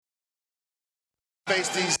face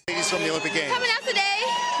these ladies from the Olympic Games? Coming out today,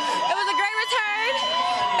 it was a great return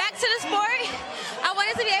back to the sport. I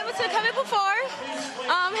wanted to be able to come and perform,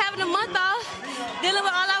 having a month off, dealing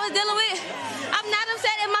with all I was dealing with. I'm not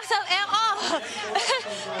upset at myself at all.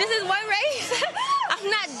 This is one race. I'm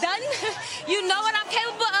not done. You know what I'm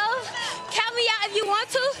capable of. Count me out if you want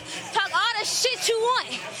to. Talk all the shit you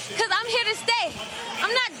want, because I'm here to stay.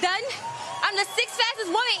 I'm not done. I'm the sixth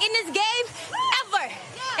fastest woman in this game ever.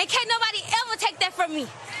 And can't nobody ever take that from me.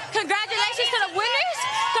 Congratulations to the winners.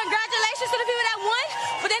 Congratulations to the people that won,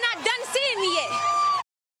 but they're not done seeing me yet.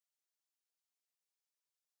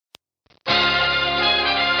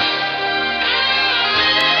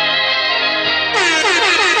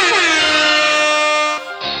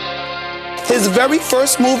 His very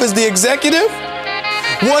first move as the executive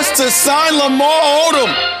was to sign Lamar Odom,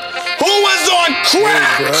 who was on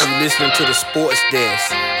crack. Hey, bro, I'm listening to the sports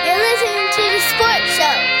desk. You're listening to the sports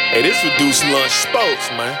show. Hey, this Reduced Lunch Sports,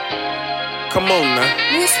 man. Come on now.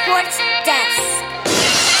 New sports desk.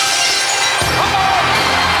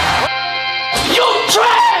 You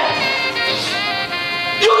trash!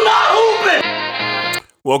 You not hooping!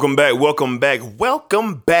 Welcome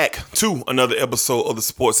back to another episode of the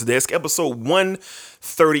Sports Desk, episode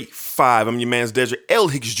 135. I'm your man's Dedrick L.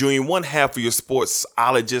 Hicks Jr., one half of your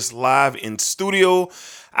sportsologist, live in studio.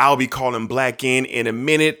 I'll be calling Black in a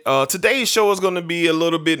minute. Today's show is going to be a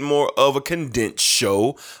little bit more of a condensed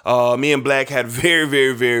show. Me and Black had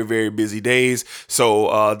very busy days.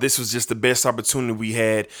 So this was just the best opportunity we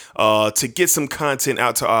had to get some content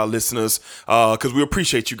out to our listeners, because we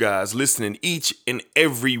appreciate you guys listening each and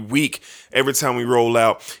every week, every time we roll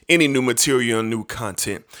out any new material and new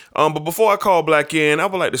content. But before I call Black in, I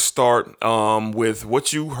would like to start with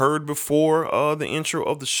what you heard before the intro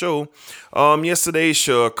of the show. Yesterday's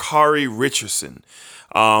show, Kari Richardson.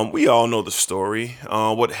 We all know the story.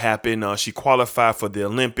 What happened? She qualified for the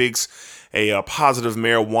Olympics. A positive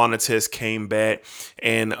marijuana test came back,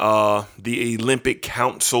 and the Olympic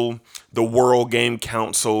Council, the World Game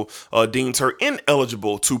Council, deemed her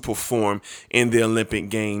ineligible to perform in the Olympic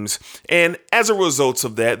Games. And as a result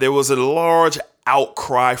of that, there was a large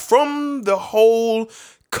outcry from the whole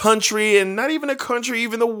country, and not even a country,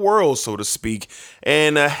 even the world, so to speak.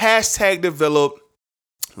 And a hashtag developed,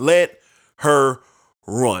 "Let her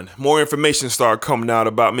run." More information started coming out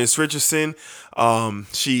about Miss Richardson.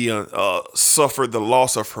 She suffered the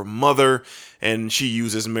loss of her mother, and she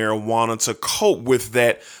uses marijuana to cope with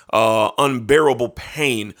that unbearable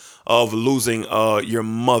pain of losing your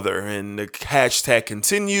mother. And the hashtag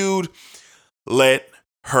continued, "Let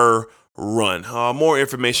her run." More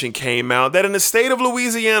information came out that in the state of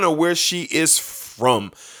Louisiana, where she is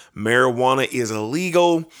from, marijuana is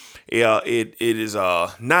illegal. It is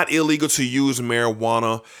not illegal to use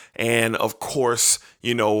marijuana. And of course,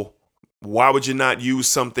 you know, why would you not use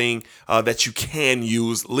something that you can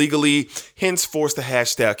use legally? Henceforth, the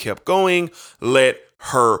hashtag kept going. Let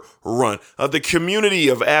her run. The community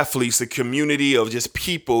of athletes, the community of just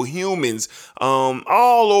people, humans,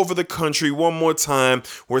 all over the country, one more time,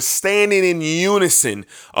 were standing in unison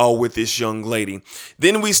with this young lady.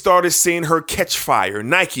 Then we started seeing her catch fire.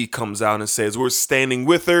 Nike comes out and says, "We're standing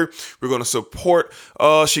with her. We're going to support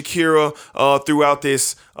Shakira throughout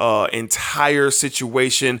this entire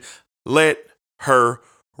situation. Let her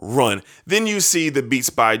run." Then you see the Beats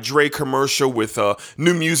by Dre commercial with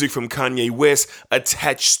new music from Kanye West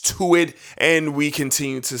attached to it. And we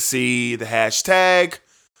continue to see the hashtag,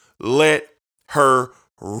 "Let her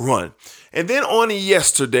run." And then on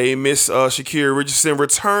yesterday, Miss Shakira Richardson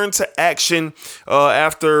returned to action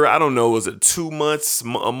after, I don't know, was it 2 months,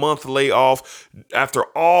 a month layoff after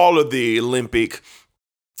all of the Olympic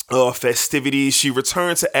festivities. She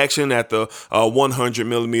returned to action at the 100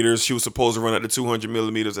 millimeters. She was supposed to run at the 200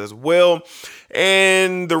 millimeters as well.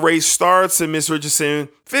 And the race starts, and Miss Richardson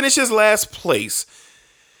finishes last place.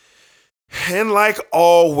 And like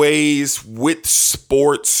always with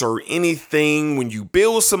sports or anything, when you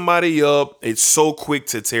build somebody up, it's so quick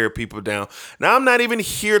to tear people down. Now, I'm not even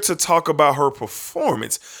here to talk about her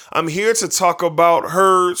performance. I'm here to talk about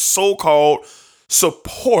her so-called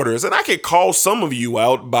supporters. And I could call some of you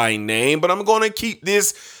out by name, but I'm going to keep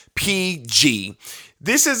this PG.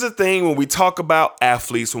 This is the thing when we talk about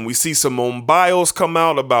athletes, when we see Simone Biles come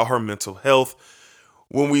out about her mental health,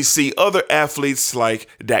 when we see other athletes like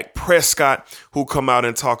Dak Prescott who come out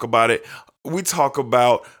and talk about it. We talk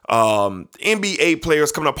about NBA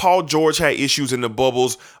players coming up. Paul George had issues in the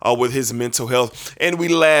bubbles with his mental health, and we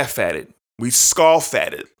laugh at it. We scoff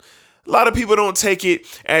at it. A lot of people don't take it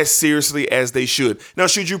as seriously as they should. Now,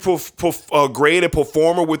 should you grade a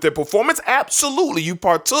performer with their performance? Absolutely. You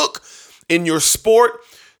partook in your sport.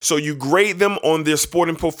 So you grade them on their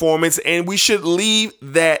sporting performance, and we should leave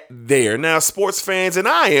that there. Now, sports fans, and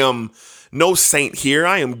I am no saint here.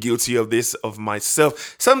 I am guilty of this of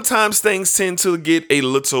myself. Sometimes things tend to get a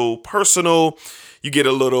little personal. You get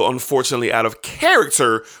a little, unfortunately, out of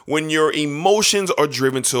character when your emotions are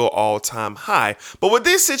driven to an all-time high. But with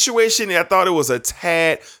this situation, I thought it was a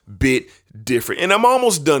tad bit different. And I'm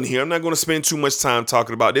almost done here. I'm not going to spend too much time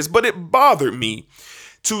talking about this, but it bothered me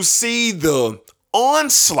to see the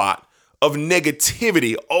onslaught of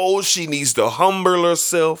negativity. Oh, she needs to humble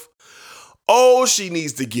herself. Oh, she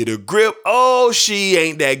needs to get a grip. Oh, she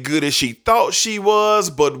ain't that good as she thought she was.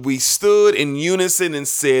 But we stood in unison and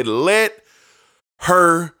said, let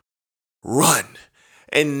her run.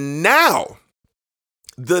 And now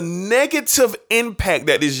the negative impact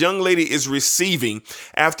that this young lady is receiving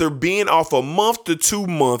after being off a month to 2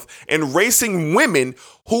 months and racing women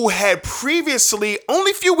who had previously,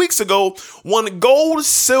 only a few weeks ago, won gold,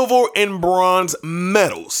 silver, and bronze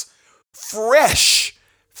medals. Fresh.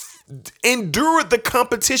 Endured the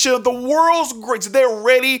competition of the world's greats. They're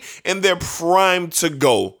ready and they're primed to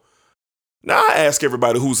go. Now, I ask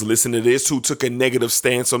everybody who's listening to this, who took a negative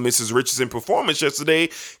stance on Mrs. Richardson's performance yesterday,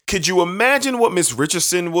 could you imagine what Miss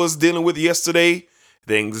Richardson was dealing with yesterday?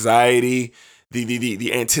 The anxiety,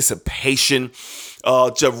 the anticipation,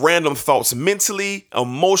 just random thoughts mentally,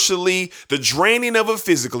 emotionally, the draining of it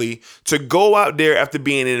physically, to go out there after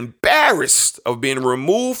being embarrassed of being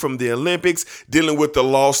removed from the Olympics, dealing with the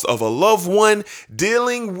loss of a loved one,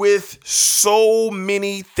 dealing with so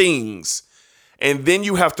many things. And then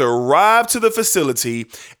you have to arrive to the facility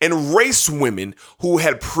and race women who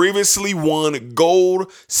had previously won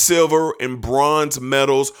gold, silver, and bronze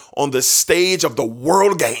medals on the stage of the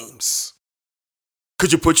World Games.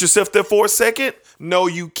 Could you put yourself there for a second? No,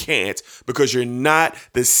 you can't, because you're not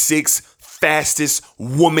the sixth fastest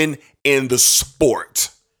woman in the sport.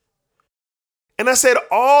 And I said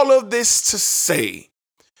all of this to say,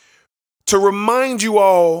 to remind you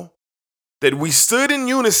all that we stood in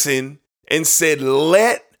unison and said,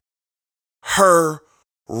 let her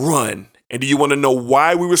run. And do you want to know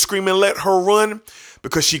why we were screaming, let her run?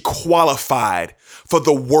 Because she qualified for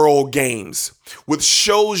the World Games, which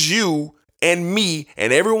shows you and me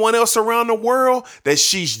and everyone else around the world that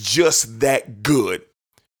she's just that good.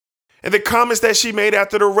 And the comments that she made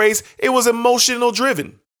after the race, it was emotional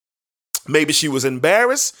driven. Maybe she was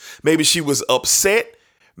embarrassed. Maybe she was upset.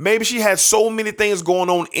 Maybe she had so many things going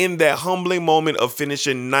on in that humbling moment of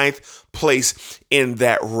finishing 9th place in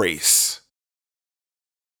that race.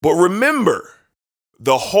 But remember,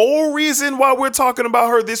 the whole reason why we're talking about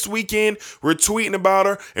her this weekend, we're tweeting about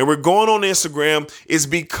her, and we're going on Instagram, is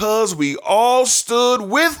because we all stood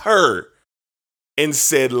with her and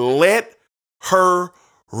said, let her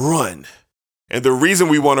run. And the reason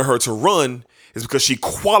we wanted her to run is because she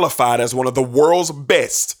qualified as one of the world's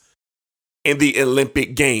best in the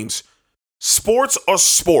Olympic Games. Sports are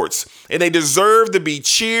sports, and they deserve to be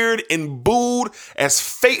cheered and booed as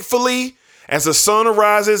faithfully as the sun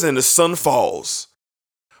rises and the sun falls.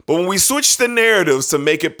 But when we switch the narratives to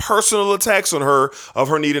make it personal attacks on her, of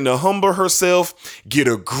her needing to humble herself, get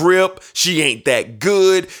a grip, she ain't that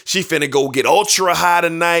good, she finna go get ultra high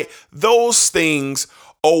tonight, those things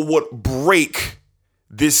are what break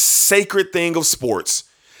this sacred thing of sports.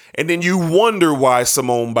 And then you wonder why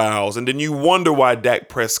Simone Biles, and then you wonder why Dak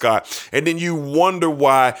Prescott, and then you wonder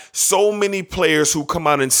why so many players who come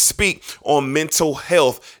out and speak on mental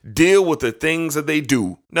health deal with the things that they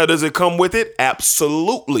do. Now, does it come with it?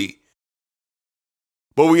 Absolutely.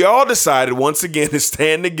 But we all decided once again to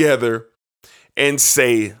stand together and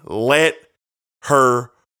say, let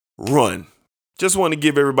her run. Just want to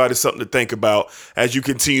give everybody something to think about as you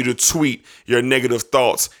continue to tweet your negative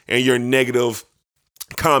thoughts and your negative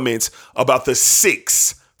comments about the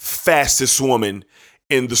 6th fastest woman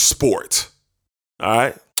in the sport.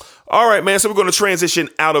 All right, man. So we're going to transition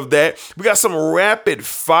out of that. We got some rapid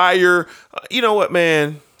fire. You know what,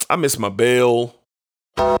 man? I miss my bell.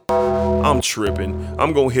 I'm tripping.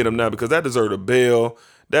 I'm going to hit him now because that deserved a bell.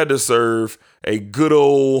 That deserved a good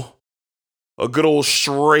old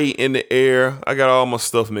straight in the air. I got all my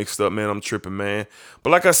stuff mixed up, man. I'm tripping, man.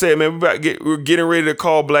 But like I said, man, we're getting ready to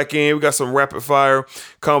call Black in. We got some rapid fire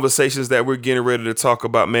conversations that we're getting ready to talk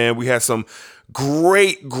about, man. We had some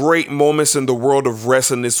great moments in the world of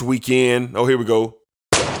wrestling this weekend. Oh, here we go.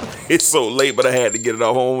 It's so late, but I had to get it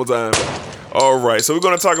off one more time. All right, so we're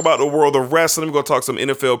going to talk about the world of wrestling. We're going to talk some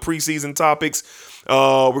NFL preseason topics.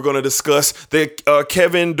 We're going to discuss the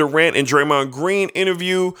Kevin Durant and Draymond Green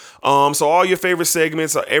interview. So all your favorite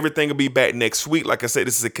segments, everything will be back next week. Like I said,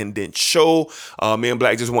 this is a condensed show. Me and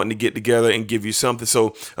Black just wanting to get together and give you something.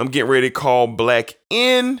 So I'm getting ready to call Black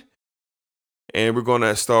in, and we're going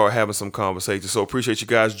to start having some conversations. So appreciate you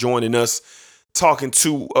guys joining us, listening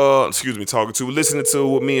to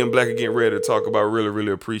what me and Black are getting ready to talk about. Really,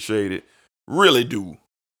 really appreciate it. Really do.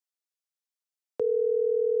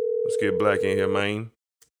 Let's get Black in here, man.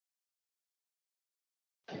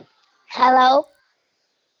 Hello?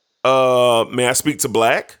 May I speak to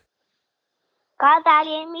Black? God,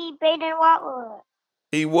 Daddy, and me, Baden Watwood.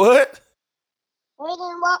 He what?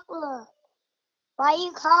 Baden Watwood. Why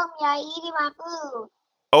you call me? I eating my food.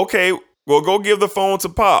 Okay, well, go give the phone to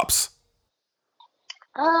Pops.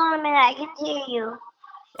 Hold on a minute, I can hear you.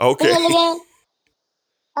 Okay. Say it again.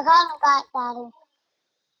 I call him God,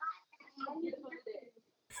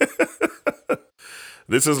 Daddy.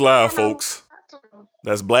 This is live, folks.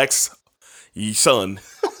 That's Black's son.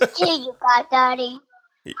 Hear you, God, Daddy.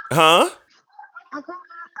 Huh? I call him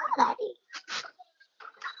God, Daddy.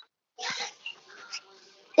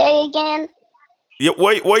 Say it again. Yeah,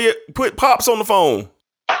 wait, you put Pops on the phone.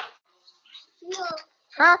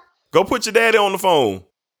 Huh? Go put your daddy on the phone.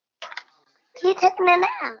 He's taking a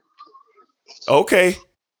nap. Okay.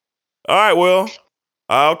 All right, well,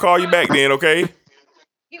 I'll call you back then, okay? Give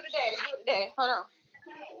it daddy. Hold on.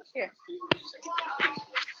 Here.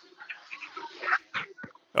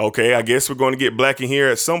 Okay, I guess we're going to get Black in here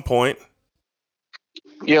at some point.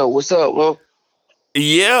 Yo, what's up, Will?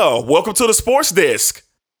 Yeah, welcome to the sports desk.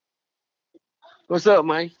 What's up,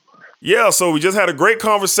 man? Yeah, so we just had a great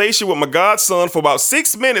conversation with my godson for about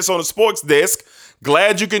 6 minutes on the sports desk.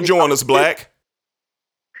 Glad you can join us, Black.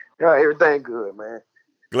 Yeah, everything good, man.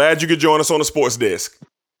 Glad you could join us on the sports desk.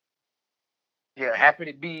 Yeah, happy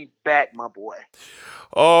to be back, my boy.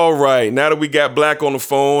 All right, now that we got Black on the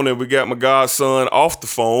phone and we got my godson off the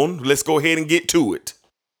phone, let's go ahead and get to it.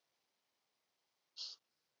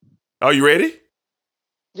 Are you ready?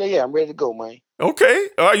 Yeah, I'm ready to go, man. Okay,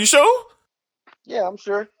 are you sure? Yeah, I'm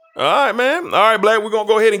sure. All right, man. All right, Black, we're going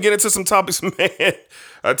to go ahead and get into some topics, man.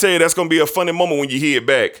 I tell you, that's going to be a funny moment when you hear it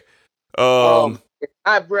back. Bro,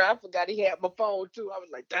 I forgot he had my phone, too. I was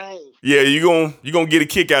like, dang. Yeah, you're gonna get a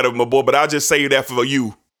kick out of it, my boy, but I'll just save that for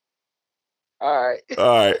you. All right.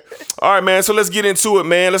 All right, man. So let's get into it,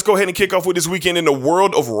 man. Let's go ahead and kick off with this weekend in the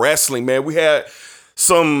world of wrestling, man. We had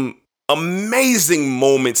some amazing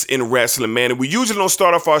moments in wrestling, man. And we usually don't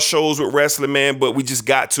start off our shows with wrestling, man, but we just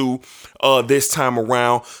got to this time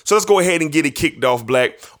around. So let's go ahead and get it kicked off,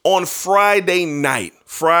 Black. On Friday night,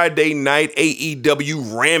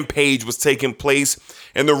 AEW Rampage was taking place,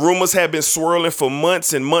 and the rumors have been swirling for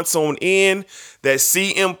months and months on end that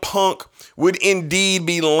CM Punk would indeed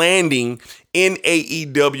be landing in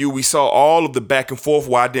AEW. We saw all of the back and forth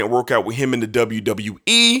why it didn't work out with him in the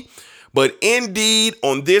WWE. But indeed,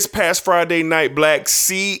 on this past Friday night, Black,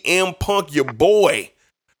 CM Punk, your boy,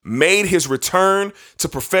 made his return to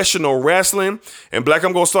professional wrestling. And Black,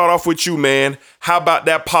 I'm going to start off with you, man. How about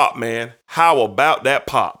that pop, man? How about that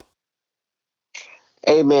pop?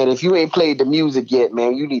 Hey, man, if you ain't played the music yet,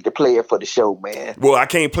 man, you need to play it for the show, man. Well, I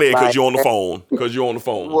can't play it because you're on the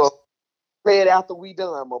phone. Well, play it after we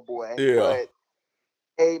done, my boy. Yeah. But,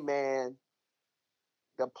 hey, man,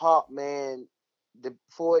 the pop, man,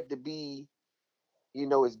 for it to be, you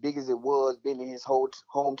know, as big as it was, being in his whole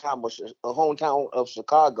hometown of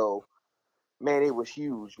Chicago, man, it was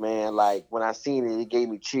huge, man. Like, when I seen it, it gave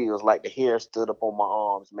me chills. Like, the hair stood up on my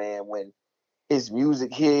arms, man. When his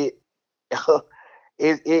music hit,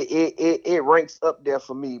 it ranks up there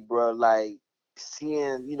for me, bro. Like,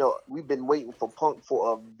 seeing, you know, we've been waiting for Punk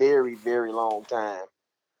for a very, very long time.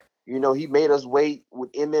 You know, he made us wait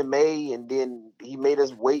with MMA, and then he made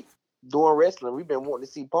us wait doing wrestling. We've been wanting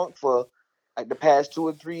to see Punk for like the past 2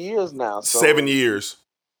 or 3 years now. So, 7 years.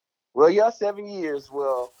 Well, yeah, 7 years.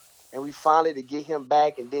 Well, and we finally to get him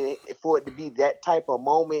back, and then for it to be that type of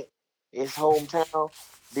moment in his hometown,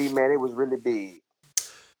 man, it was really big.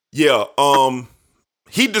 Yeah,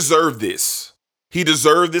 he deserved this. He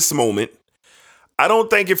deserved this moment. I don't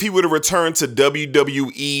think if he would have returned to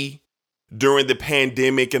WWE during the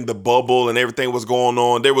pandemic and the bubble and everything was going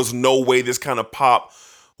on, there was no way this kind of pop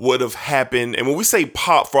would have happened. And when we say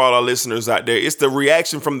pop, for all our listeners out there, it's the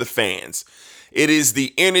reaction from the fans. It is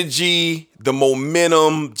the energy, the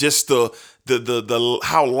momentum, just the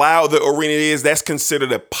how loud the arena is. That's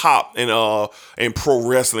considered a pop in pro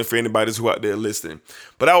wrestling for anybody who's out there listening.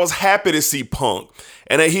 But I was happy to see Punk,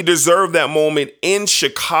 and that he deserved that moment in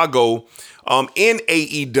Chicago, in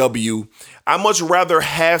AEW. I much rather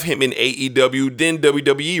have him in AEW than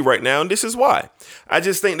WWE right now, and this is why. I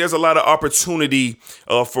just think there's a lot of opportunity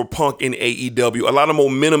for Punk in AEW. A lot of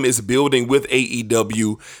momentum is building with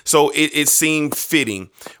AEW, so it seemed fitting.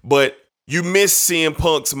 But you miss CM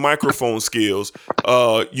Punk's microphone skills.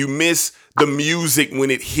 You miss the music when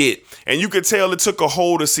it hit. And you could tell it took a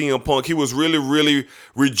hold of CM Punk. He was really, really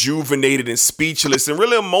rejuvenated and speechless and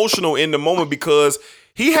really emotional in the moment because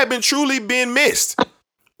he had been truly being missed.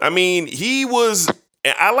 I mean, he was,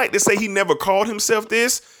 and I like to say he never called himself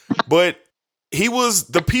this, but he was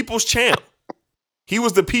the people's champ. He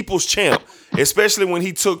was the people's champ, especially when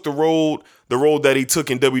he took the road that he took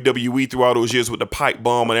in WWE through all those years with the pipe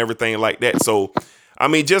bomb and everything like that. So, I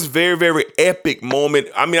mean, just very, very epic moment.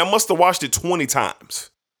 I mean, I must have watched it 20 times.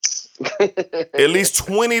 At least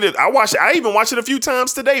 20. I even watched it a few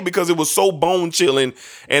times today because it was so bone chilling.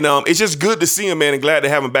 And it's just good to see him, man, and glad to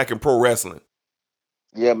have him back in pro wrestling.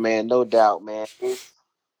 Yeah, man, no doubt, man.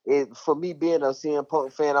 It for me being a CM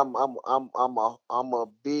Punk fan, I'm a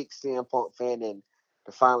big CM Punk fan, and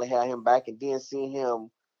to finally have him back and then seeing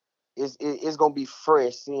him, it's gonna be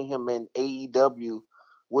fresh. Seeing him in AEW,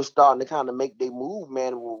 we're starting to kind of make their move,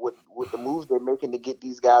 man, with the moves they're making to get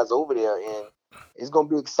these guys over there, and it's gonna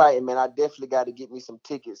be exciting, man. I definitely got to get me some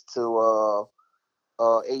tickets to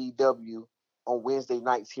AEW on Wednesday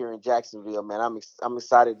nights here in Jacksonville, man. I'm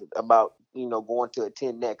excited about going to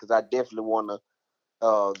attend that because I definitely want to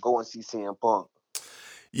go and see CM Punk.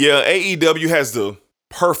 Yeah, AEW has the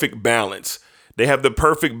perfect balance. They have the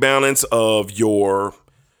perfect balance of your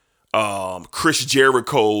Chris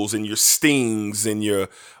Jericho's and your Stings and your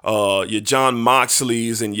John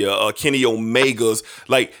Moxley's and your Kenny Omegas.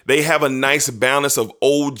 Like, they have a nice balance of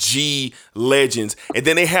OG legends, and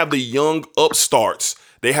then they have the young upstarts.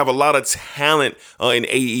 They have a lot of talent in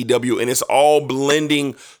AEW, and it's all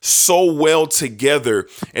blending so well together.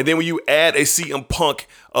 And then when you add a CM Punk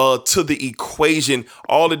to the equation,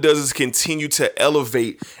 all it does is continue to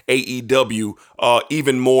elevate AEW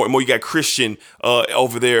even more and more. You got Christian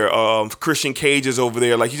over there, Christian Cage is over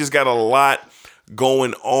there. Like, you just got a lot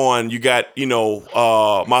going on. You got, my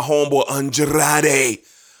homeboy Andrade.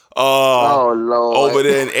 Oh Lord. Over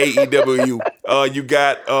there in AEW. You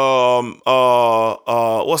got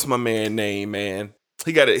what's my man name, man?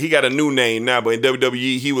 He got a new name now, but in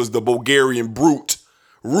WWE he was the Bulgarian Brute,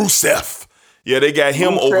 Rusev. Yeah, they got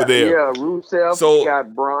him over there. Yeah, Rusev. So you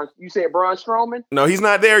got Braun. You said Braun Strowman? No, he's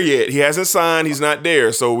not there yet. He hasn't signed. He's not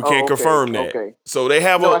there, so we can't confirm that. Okay. So they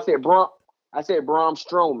have I said Braun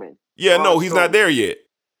Strowman. Yeah, no, he's not there yet.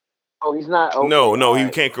 Oh, he's not. Okay. No, right.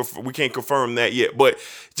 we can't confirm that yet. But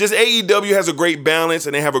just AEW has a great balance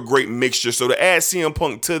and they have a great mixture. So to add CM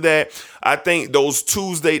Punk to that, I think those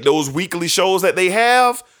weekly shows that they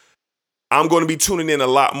have, I'm going to be tuning in a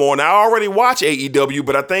lot more. And I already watch AEW,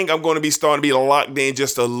 but I think I'm going to be starting to be locked in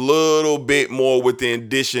just a little bit more with the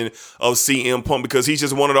addition of CM Punk because he's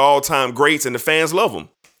just one of the all-time greats and the fans love him.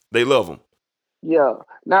 They love him. Yeah.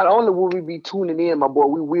 Not only will we be tuning in, my boy,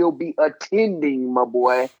 we will be attending, my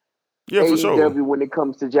boy. Yeah, for sure. AEW when it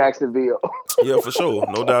comes to Jacksonville. Yeah, for sure.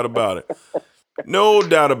 No doubt about it. No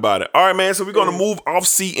doubt about it. All right, man. So we're going to move off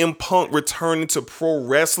CM Punk returning to pro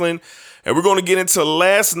wrestling. And we're going to get into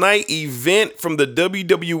last night event from the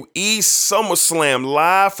WWE SummerSlam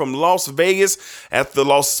live from Las Vegas at the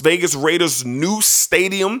Las Vegas Raiders' new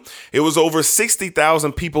stadium. It was over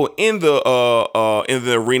 60,000 people in the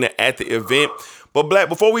arena at the event. But Black,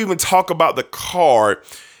 before we even talk about the card,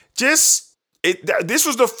 this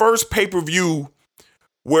was the first pay-per-view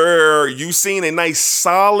where you seen a nice,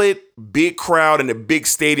 solid, big crowd in a big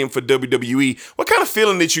stadium for WWE. What kind of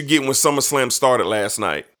feeling did you get when SummerSlam started last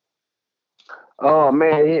night? Oh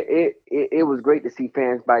man, it was great to see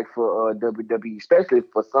fans back for WWE, especially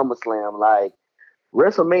for SummerSlam. Like,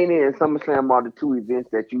 WrestleMania and SummerSlam are the two events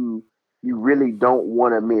that you really don't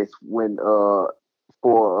want to miss when for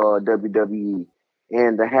WWE.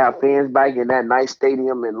 And to have fans back in that nice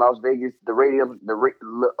stadium in Las Vegas,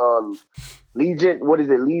 Legion, what is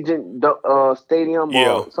it, Legion Stadium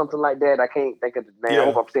or something like that? I can't think of the name. I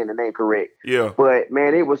hope I'm saying the name correct. Yeah. But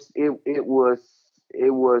man, it was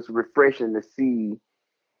refreshing to see,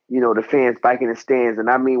 the fans back in the stands. And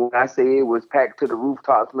I mean, when I say it was packed to the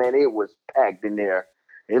rooftops, man, it was packed in there.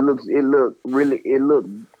 It looked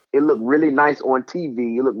really nice on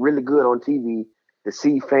TV. It looked really good on TV to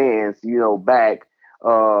see fans, back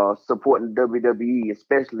supporting WWE,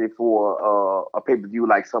 especially for a pay-per-view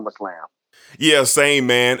like SummerSlam. Yeah, same,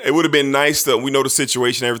 man. It would have been nice we know the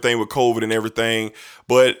situation, everything with COVID and everything,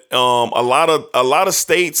 but a lot of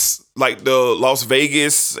states like the Las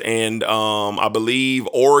Vegas and I believe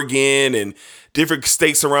Oregon and different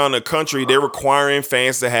states around the country, they're requiring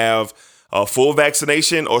fans to have full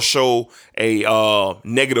vaccination or show a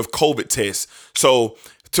negative COVID test. So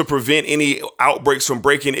to prevent any outbreaks from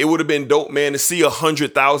breaking, it would have been dope, man, to see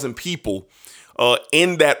 100,000 people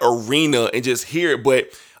in that arena and just hear it. But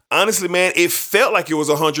honestly, man, it felt like it was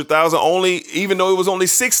 100,000 only, even though it was only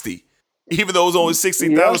 60. Even though it was only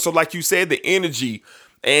 60,000. Yeah. So like you said, the energy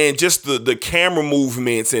and just the camera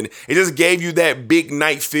movements, and it just gave you that big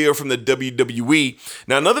night feel from the WWE.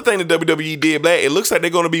 Now, another thing the WWE did, Black, it looks like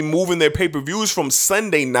they're going to be moving their pay-per-views from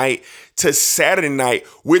Sunday night to Saturday night,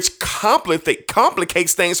 which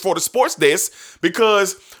complicates things for the sports desk,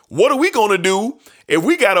 because what are we going to do if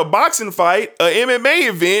we got a boxing fight, a MMA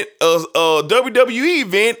event, a WWE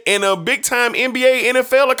event, and a big-time NBA,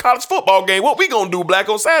 NFL, or college football game? What we going to do, Black,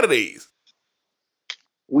 on Saturdays?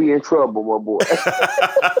 We in trouble, my boy.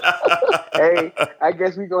 Hey, I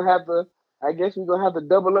guess we're gonna have to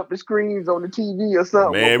double up the screens on the TV or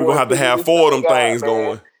something. Man, we're gonna have 4 of them things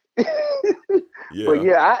going. Yeah. But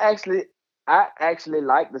yeah, I actually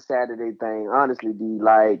like the Saturday thing, honestly, D.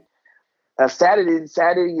 Like Saturday is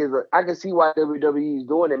I can see why WWE is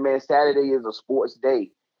doing it, man. Saturday is a sports day.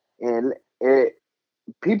 And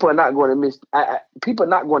people are not going to miss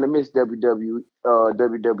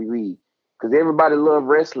WWE. Because everybody love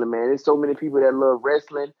wrestling, man. There's so many people that love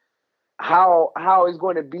wrestling. How it's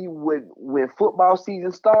going to be when football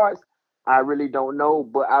season starts, I really don't know.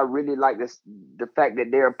 But I really like the fact that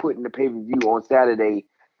they're putting the pay-per-view on Saturday.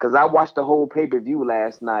 Because I watched the whole pay-per-view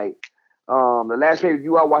last night. The last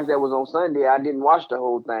pay-per-view I watched that was on Sunday. I didn't watch the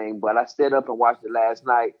whole thing, but I set up and watched it last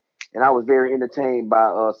night. And I was very entertained by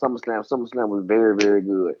SummerSlam. SummerSlam was very, very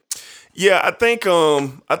good. Yeah, I think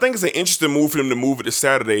it's an interesting move for them to move it to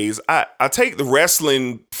Saturdays. I take the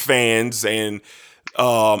wrestling fans and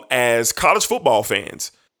as college football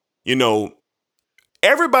fans, you know,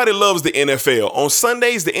 everybody loves the NFL. On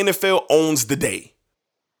Sundays, the NFL owns the day.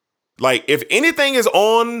 Like, if anything is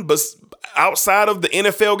on but outside of the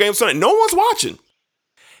NFL game Sunday, no one's watching.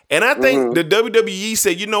 And I think the WWE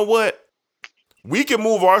said, you know what? We can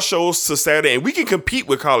move our shows to Saturday and we can compete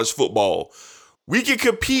with college football. We can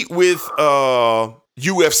compete with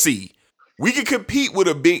UFC. We can compete with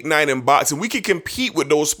a big night in boxing. We can compete with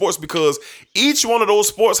those sports because each one of those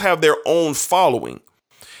sports have their own following.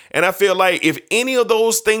 And I feel like if any of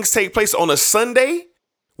those things take place on a Sunday,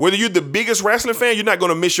 whether you're the biggest wrestling fan, you're not going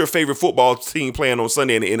to miss your favorite football team playing on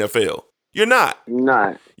Sunday in the NFL. You're not.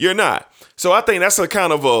 You're not. So I think that's a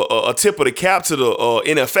kind of a tip of the cap to the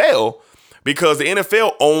NFL, because the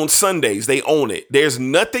NFL owns Sundays. They own it. There's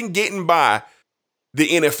nothing getting by the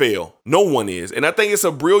NFL. No one is. And I think it's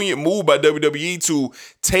a brilliant move by WWE to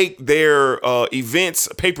take their events,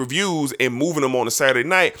 pay-per-views, and moving them on a Saturday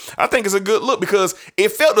night. I think it's a good look because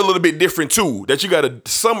it felt a little bit different too, that you got a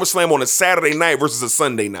SummerSlam on a Saturday night versus a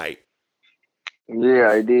Sunday night. Yeah,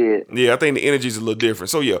 I did. Yeah, I think the energy is a little different.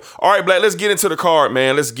 So, yeah. All right, Black, let's get into the card,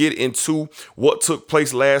 man. Let's get into what took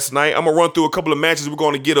place last night. I'm going to run through a couple of matches. We're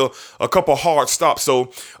going to get a couple hard stops.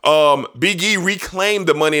 So, Big E reclaimed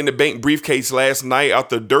the Money in the Bank briefcase last night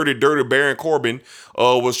after Dirty Baron Corbin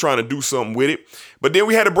was trying to do something with it. But then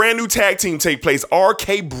we had a brand new tag team take place.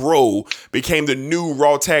 RK Bro became the new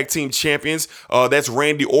Raw Tag Team Champions. That's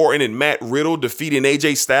Randy Orton and Matt Riddle defeating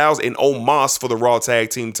AJ Styles and Omos for the Raw Tag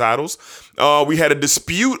Team titles. We had a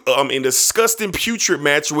dispute in disgusting putrid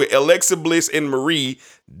match with Alexa Bliss and Marie.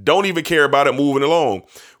 Don't even care about it, moving along.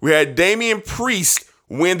 We had Damian Priest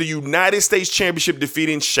win the United States Championship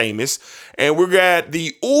defeating Sheamus. And we got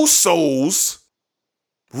the Usos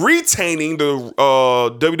retaining the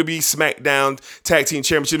WWE SmackDown Tag Team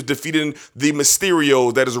Championships, defeating the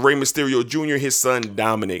Mysterio, that is Rey Mysterio Jr., his son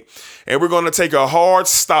Dominic. And we're going to take a hard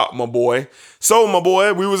stop, my boy. So, my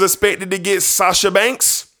boy, we was expected to get Sasha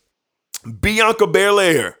Banks, Bianca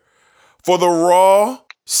Belair for the Raw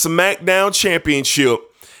SmackDown Championship.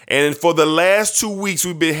 And for the last 2 weeks,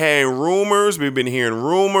 we've been hearing rumors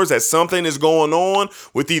that something is going on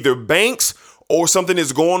with either Banks or something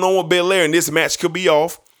is going on with Belair, and this match could be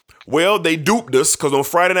off. Well, they duped us, because on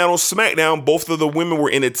Friday night on SmackDown, both of the women were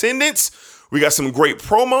in attendance. We got some great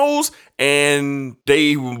promos, and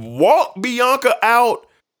they walked Bianca out.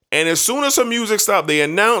 And as soon as her music stopped, they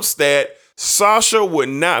announced that Sasha would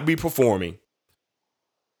not be performing.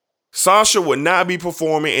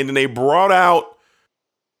 And then they brought out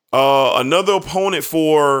another opponent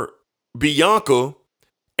for Bianca.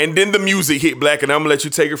 And then the music hit, Black, and I'm going to let you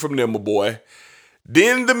take it from there, my boy.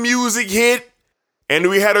 Then the music hit, and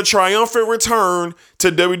we had a triumphant return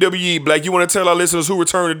to WWE. Black, you want to tell our listeners who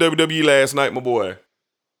returned to WWE last night, my boy?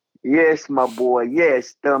 Yes, my boy.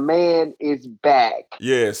 Yes, the man is back.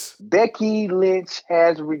 Yes. Becky Lynch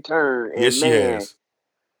has returned. And yes, she has.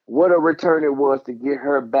 What a return it was to get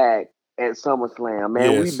her back. at SummerSlam,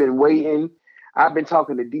 man. Yes. We've been waiting. I've been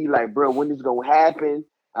talking to D like, bro, when is gonna happen?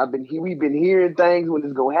 We've been hearing things when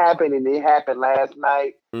it's gonna happen, and it happened last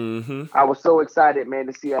night. Mm-hmm. I was so excited, man,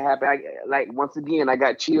 to see it happen. Once again, I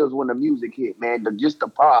got chills when the music hit, man. Just the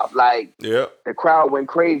pop, like, Yeah. the crowd went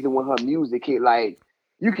crazy when her music hit. Like,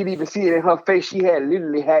 you could even see it in her face. She had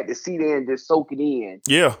literally had to sit there and just soak it in.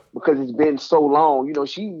 Yeah. Because it's been so long. You know,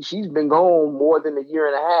 she's been gone more than a year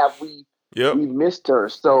and a half. Yep. We've missed her.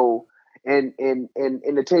 So, and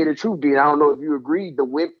to tell you the truth, Dean, I don't know if you agree, the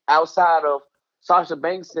whip outside of Sasha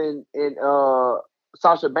Banks and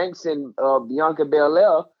Bianca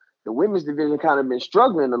Belair, the women's division kind of been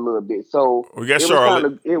struggling a little bit. So we got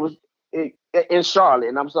Charlotte. In Charlotte,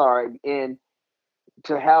 and I'm sorry, and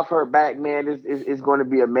to have her back, man, is going to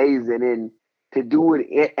be amazing, and to do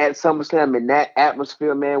it at SummerSlam in that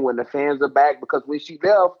atmosphere, man, when the fans are back, because when she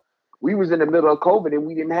left, we was in the middle of COVID and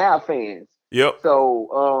we didn't have fans. Yep.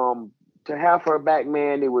 So to have her back,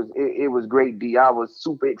 man, it was great. D, I was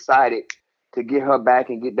super excited to get her back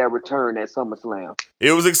and get that return at SummerSlam.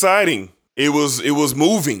 It was exciting. It was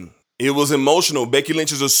moving. It was emotional. Becky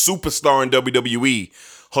Lynch is a superstar in WWE.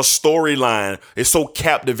 Her storyline is so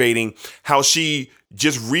captivating. How she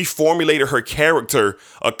just reformulated her character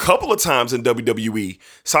a couple of times in WWE.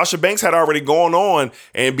 Sasha Banks had already gone on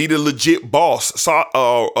and be the legit boss.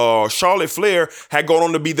 Charlotte Flair had gone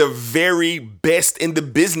on to be the very best in the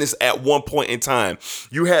business at one point in time.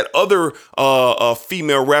 You had other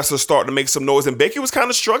female wrestlers starting to make some noise, and Becky was kind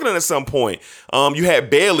of struggling at some point. You had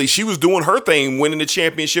Bayley. She was doing her thing, winning the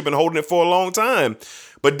championship and holding it for a long time.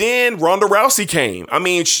 But then Ronda Rousey came. I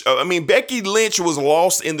mean, Becky Lynch was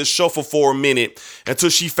lost in the shuffle for a minute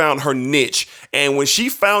until she found her niche. And when she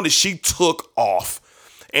found it, she took off.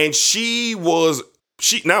 And she is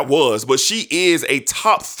a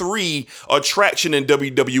top 3 attraction in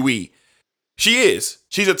WWE. She is.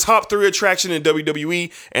 She's a top 3 attraction in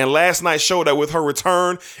WWE, and last night showed that with her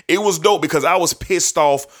return, it was dope because I was pissed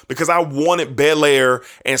off because I wanted Belair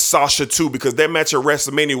and Sasha too, because that match at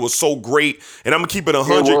WrestleMania was so great, and I'm going to keep it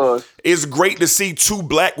 100. It's great to see 2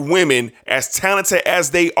 black women, as talented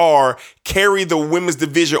as they are, carry the women's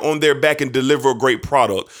division on their back and deliver a great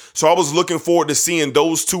product. So I was looking forward to seeing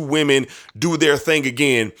those 2 women do their thing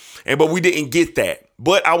again, but we didn't get that.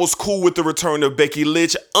 But I was cool with the return of Becky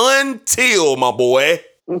Lynch until, my boy.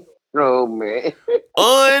 Oh, man.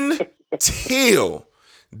 Until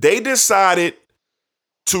they decided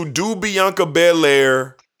to do Bianca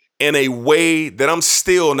Belair in a way that I'm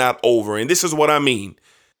still not over. And this is what I mean.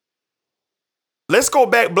 Let's go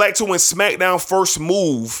back, Black, to when SmackDown first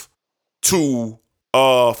moved to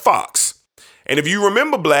Fox. And if you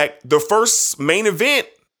remember, Black, the first main event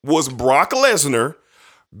was Brock Lesnar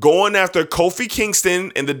going after Kofi Kingston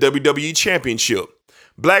in the WWE Championship.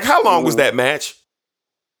 Black, how long was that match?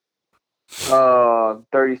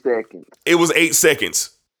 30 seconds. It was 8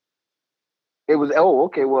 seconds. It was,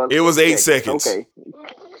 okay, well. It was 8 seconds. Okay.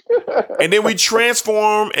 And then we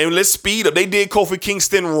transform and let's speed up. They did Kofi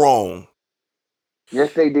Kingston wrong.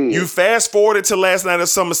 Yes, they did. You fast forwarded to last night at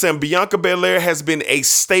SummerSlam. Bianca Belair has been a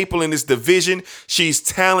staple in this division. She's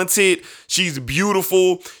talented. She's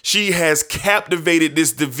beautiful. She has captivated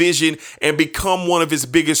this division and become one of its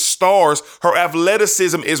biggest stars. Her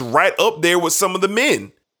athleticism is right up there with some of the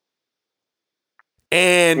men.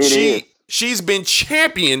 And she's been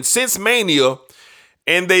champion since Mania,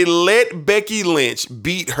 and they let Becky Lynch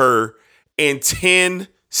beat her in 10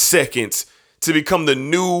 seconds to become the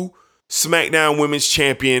new SmackDown Women's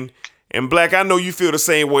Champion. And Black, I know you feel the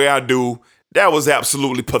same way I do. That was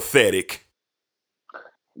absolutely pathetic.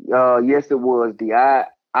 Yes, it was.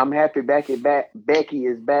 I'm happy Becky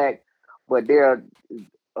is back, but Vince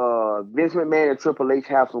McMahon and Triple H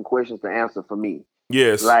have some questions to answer for me.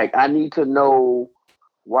 Yes. Like, I need to know,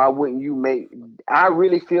 why wouldn't you I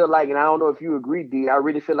really feel like, and I don't know if you agree, D, I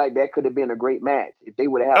really feel like that could have been a great match if they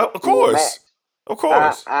would have had a full match. Of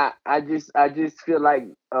course. I just feel like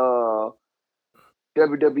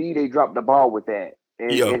WWE, they dropped the ball with that.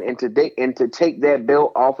 And to take that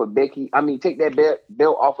belt off of Becky, take that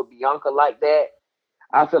belt off of Bianca like that,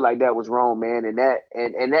 I feel like that was wrong, man. And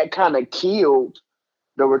that kind of killed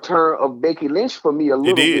the return of Becky Lynch for me a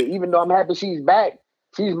little bit. Even though I'm happy she's back,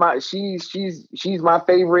 she's my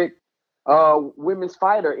favorite women's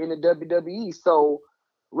fighter in the WWE. So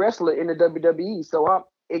wrestler in the WWE. So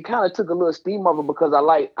it kind of took a little steam off it because I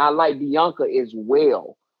like Bianca as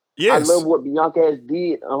well. Yes. I love what Bianca has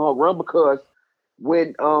did on her run, because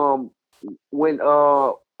when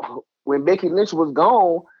Becky Lynch was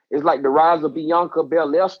gone, it's like the rise of Bianca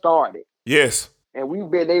Belair started. Yes. And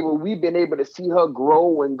we've been able to see her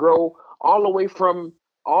grow and grow all the way from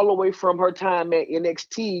her time at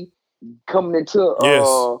NXT coming into Yes.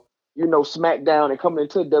 SmackDown and coming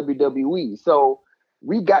into WWE. So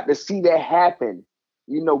we got to see that happen.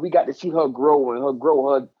 We got to see her grow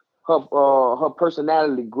and her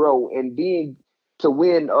personality grow, and then to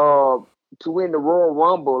win the Royal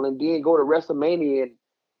Rumble and then go to WrestleMania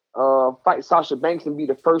and fight Sasha Banks and be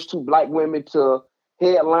the first two black women to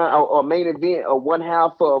headline or main event or one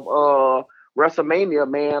half of WrestleMania,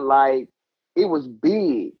 man. Like, it was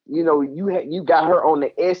big. You got her on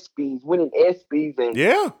the ESPYs, winning ESPYs and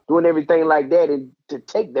doing everything like that, and to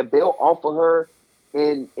take the belt off of her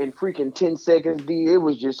in freaking 10 seconds, it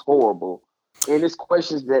was just horrible. And it's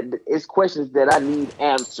questions that I need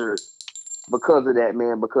answered because of that,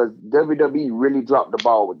 man, because WWE really dropped the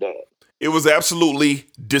ball with that. It was absolutely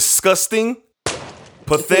disgusting,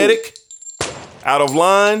 pathetic, out of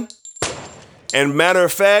line, and matter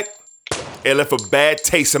of fact, it left a bad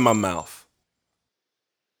taste in my mouth.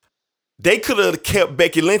 They could have kept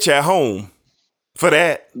Becky Lynch at home for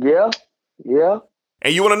that. Yeah.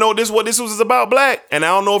 And you want to know what this was about, Black? And I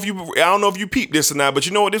don't know if you peeped this or not, but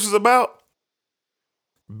you know what this was about?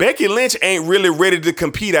 Becky Lynch ain't really ready to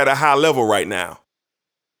compete at a high level right now.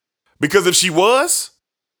 Because if she was,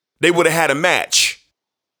 they would have had a match.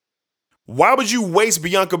 Why would you waste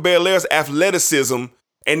Bianca Belair's athleticism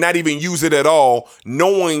and not even use it at all,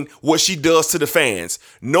 knowing what she does to the fans,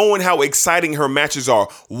 knowing how exciting her matches are?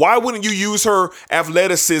 Why wouldn't you use her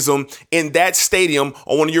athleticism in that stadium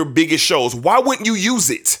on one of your biggest shows? Why wouldn't you use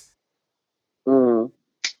it?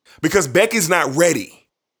 Because Becky's not ready.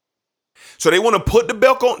 So they want to put the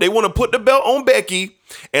belt on. They want to put the belt on Becky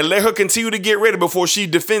and let her continue to get ready before she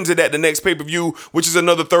defends it at the next pay-per-view, which is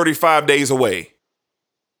another 35 days away.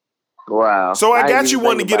 Wow. So I got you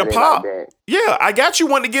wanting to get a pop. Like Yeah, I got you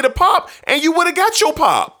wanting to get a pop, and you would have got your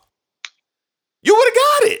pop. You would have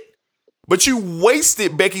got it. But you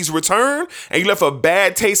wasted Becky's return, and you left a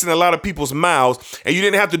bad taste in a lot of people's mouths, and you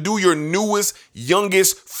didn't have to do your newest,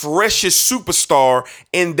 youngest, freshest superstar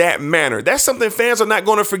in that manner. That's something fans are not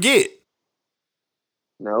going to forget.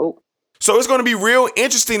 Nope. So it's going to be real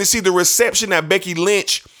interesting to see the reception that Becky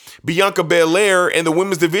Lynch, Bianca Belair, and the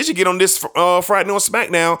women's division get on this Friday on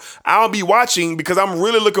SmackDown. I'll be watching because I'm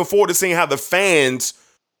really looking forward to seeing how the fans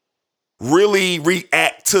really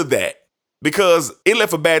react to that, because it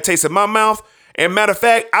left a bad taste in my mouth. And matter of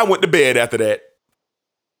fact, I went to bed after that.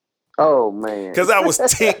 Oh, man. Because I was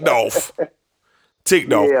ticked off.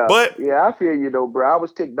 Yeah, But yeah, I feel you though, bro. I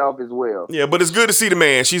was ticked off as well. yeah, but it's good to see the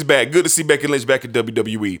man. She's back. Good to see Becky Lynch back at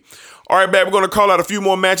WWE. All right, back. We're going to call out a few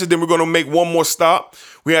more matches. Then we're going to make one more stop.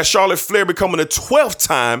 We had Charlotte Flair becoming a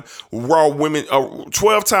 12-time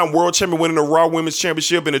world champion, winning the Raw Women's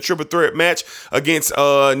Championship in a triple threat match against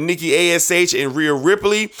Nikki ASH and Rhea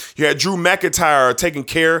Ripley. You had Drew McIntyre taking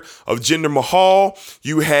care of Jinder Mahal.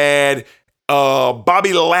 You had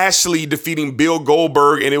Bobby Lashley defeating Bill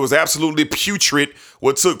Goldberg, and it was absolutely putrid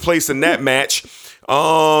what took place in that match.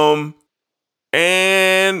 And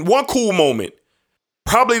one cool moment,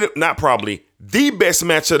 the best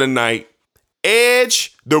match of the night,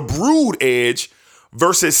 Edge, the Brood Edge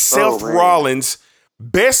versus Seth Rollins.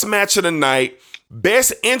 Best match of the night,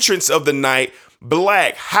 best entrance of the night.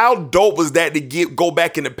 Black, how dope was that to go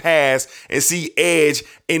back in the past and see Edge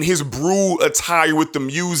in his Brood attire with the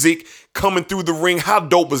music coming through the ring? How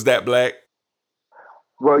dope was that, Black?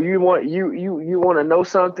 Well, you want to know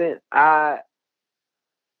something? I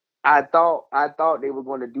thought they were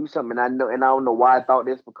going to do something. I don't know why I thought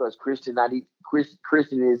this, because Christian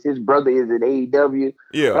is his brother is in AEW.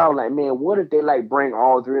 Yeah. But I was like, man, what if they bring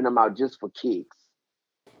all three of them out just for kicks?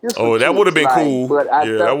 That would have been cool. But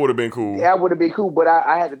that would have been cool. That would have been cool, but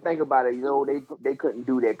I had to think about it. They couldn't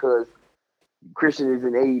do that because Christian is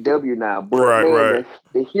in AEW now. But right.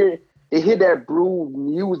 They hear that Brood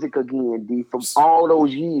music again, D, from all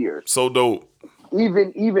those years. So dope.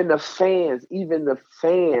 Even the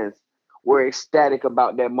fans were ecstatic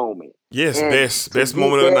about that moment. Yes, best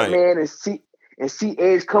moment of the night. Man, and see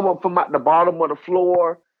Edge come up from the bottom of the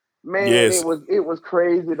floor. Man, yes. it was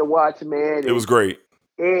crazy to watch, man. It was great.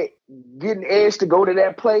 Getting Edge to go to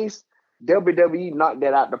that place, WWE knocked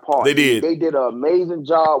that out the park. They did. They did an amazing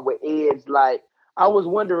job with Edge. I was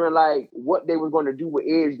wondering what they were going to do with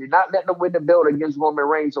Edge. They're not letting him win the belt against Roman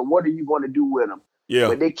Reigns. So what are you going to do with him? Yeah.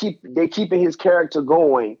 But they keeping his character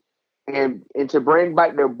going, and to bring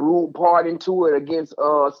back the Brood part into it against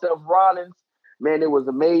Seth Rollins, man, it was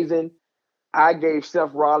amazing. I gave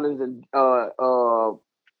Seth Rollins and the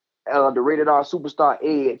Rated R Superstar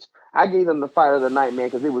Edge. I gave them the fight of the night, man,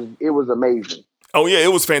 because it was amazing. Oh yeah,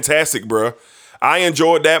 it was fantastic, bro. I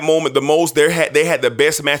enjoyed that moment the most. They had the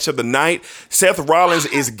best match of the night. Seth Rollins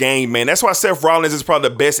is game, man. That's why Seth Rollins is probably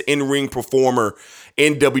the best in-ring performer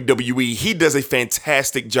in WWE. He does a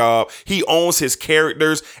fantastic job. He owns his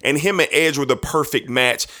characters, and him and Edge were the perfect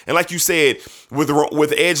match. And like you said,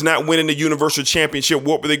 with Edge not winning the Universal Championship,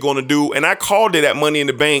 what were they going to do? And I called it at Money in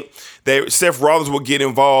the Bank that Seth Rollins would get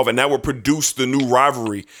involved, and that would produce the new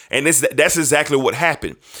rivalry. And that's exactly what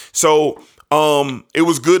happened. So it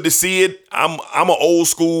was good to see it. I'm an old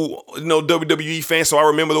school, WWE fan, so I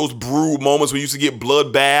remember those brood moments when we used to get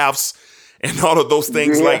bloodbaths and all of those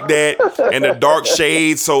things like that, and the dark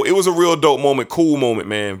shades. So it was a real dope moment, cool moment,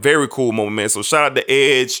 man. Very cool moment, man. So shout out to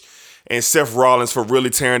Edge and Seth Rollins for really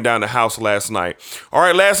tearing down the house last night. All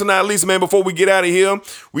right, last but not least, man, before we get out of here,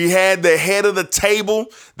 we had the head of the table,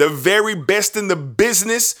 the very best in the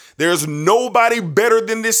business. There's nobody better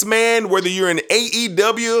than this man, whether you're in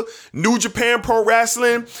AEW, New Japan Pro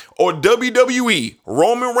Wrestling, or WWE.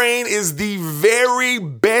 Roman Reigns is the very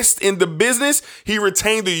best in the business. He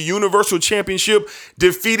retained the Universal Championship,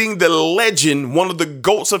 defeating the legend, one of the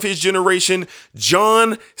GOATs of his generation,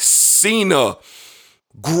 John Cena.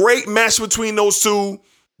 Great match between those two.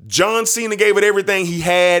 John Cena gave it everything he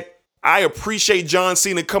had. I appreciate John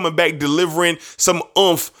Cena coming back, delivering some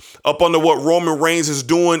oomph up under what Roman Reigns is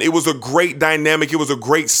doing. It was a great dynamic. It was a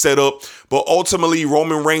great setup. But ultimately,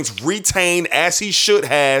 Roman Reigns retained as he should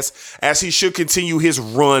continue his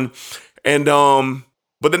run. And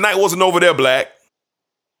but the night wasn't over there, Black.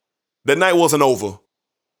 The night wasn't over.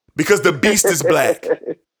 Because the Beast is black.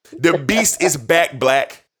 The Beast is back,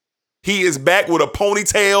 Black. He is back with a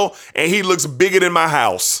ponytail, and he looks bigger than my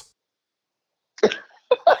house.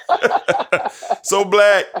 So,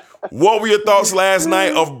 Black, what were your thoughts last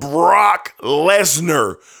night of Brock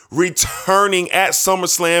Lesnar returning at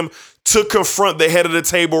SummerSlam to confront the head of the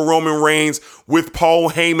table, Roman Reigns, with Paul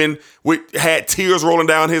Heyman, had tears rolling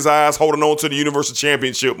down his eyes, holding on to the Universal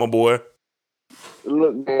Championship, my boy?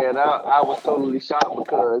 Look, man, I was totally shocked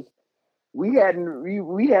because we hadn't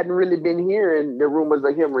really been hearing the rumors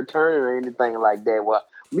of him returning or anything like that. Well,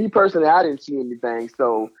 me personally, I didn't see anything.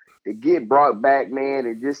 So to get Brock back, man,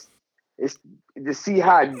 and it's to see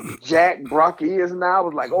how jacked Brock is now, I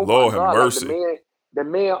was like, oh Lord my God, have mercy. Like the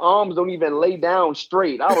man arms don't even lay down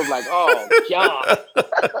straight. I was like, oh God.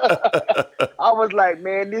 I was like,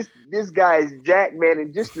 man, this guy is jacked, man,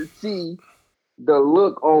 and just to see the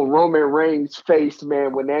look on Roman Reigns' face,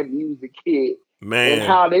 man, when that music hit, man, and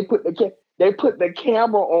how they put the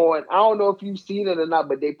camera on. I don't know if you've seen it or not,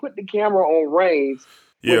 but they put the camera on Reigns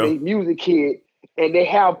when the music hit, and they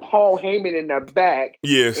have Paul Heyman in the back.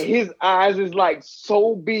 Yes, and his eyes is like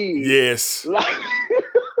so big. Yes, like,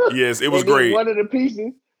 yes, it was great. One of the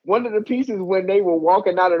pieces when they were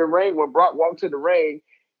walking out of the ring, when Brock walked to the ring,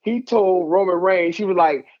 he told Roman Reigns, he was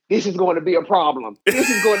like, "This is going to be a problem. This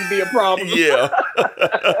is going to be a problem." Yeah.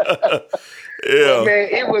 Yeah. Man,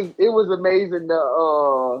 it was amazing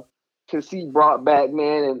to see Brock back,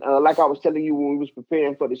 man. And like I was telling you when we was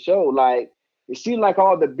preparing for the show, like it seemed like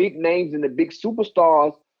all the big names and the big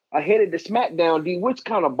superstars are headed to SmackDown, D, which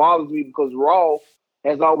kind of bothers me because Raw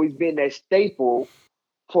has always been that staple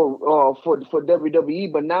for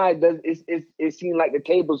WWE. But now it seems like the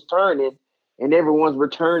table's turning and everyone's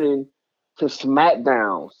returning to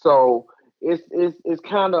SmackDown. So it's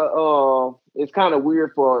kind of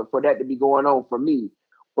weird for that to be going on for me.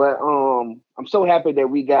 But I'm so happy that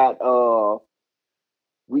we got Brock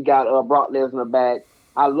Lesnar back.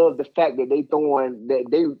 I love the fact that they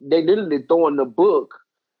literally throwing the book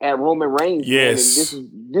at Roman Reigns. Yes,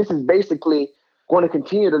 and this is basically going to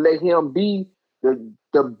continue to let him be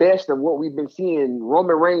the best of what we've been seeing.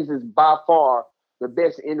 Roman Reigns is by far the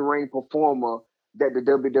best in-ring performer that the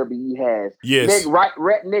WWE has. Yes.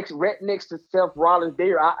 Right next to Seth Rollins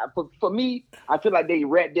there. For me, I feel like they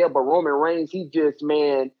right there, but Roman Reigns, he just,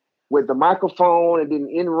 man, with the microphone and then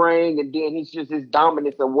in-ring, and then he's just his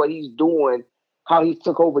dominance of what he's doing, how he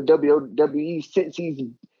took over WWE since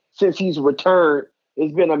he's returned.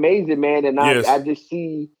 It's been amazing, man. And yes. I just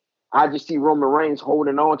see Roman Reigns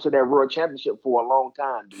holding on to that World Championship for a long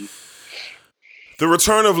time, dude. The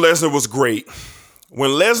return of Lesnar was great.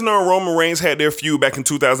 When Lesnar and Roman Reigns had their feud back in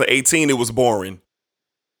 2018, it was boring.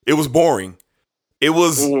 It was boring. It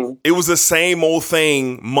was the same old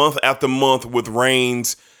thing month after month with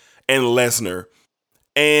Reigns and Lesnar.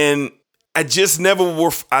 And I just never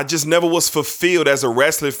was fulfilled as a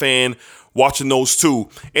wrestling fan watching those two.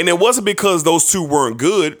 And it wasn't because those two weren't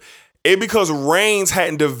good. It because Reigns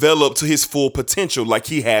hadn't developed to his full potential like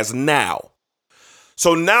he has now.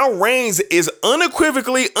 So now Reigns is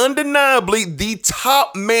unequivocally, undeniably the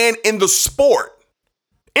top man in the sport.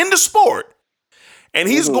 In the sport. And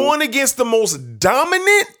he's going against the most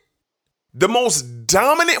dominant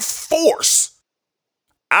force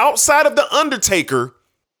outside of The Undertaker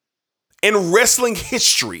in wrestling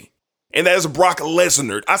history. And that is Brock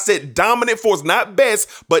Lesnar. I said dominant force, not best,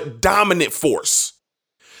 but dominant force.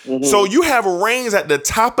 So you have Reigns at the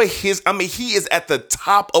top of he is at the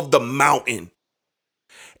top of the mountain.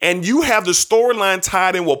 And you have the storyline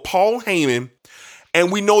tied in with Paul Heyman.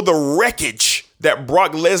 And we know the wreckage that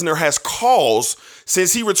Brock Lesnar has caused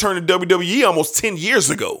since he returned to WWE almost 10 years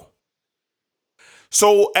ago.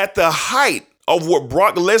 So at the height of what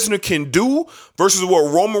Brock Lesnar can do versus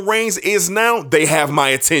what Roman Reigns is now, they have my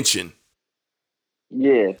attention.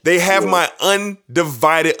 Yeah. They have my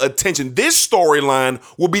undivided attention. This storyline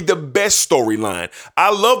will be the best storyline.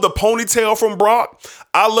 I love the ponytail from Brock.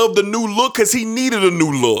 I love the new look because he needed a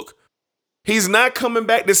new look. He's not coming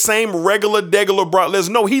back the same regular Brock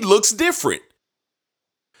Lesnar. No, he looks different.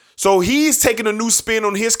 So he's taking a new spin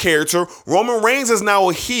on his character. Roman Reigns is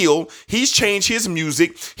now a heel. He's changed his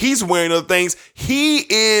music. He's wearing other things. He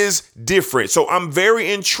is different. So I'm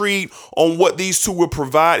very intrigued on what these two will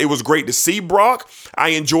provide. It was great to see Brock. I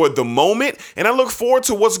enjoyed the moment, and I look forward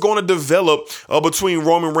to what's going to develop between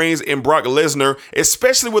Roman Reigns and Brock Lesnar,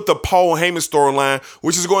 especially with the Paul Heyman storyline,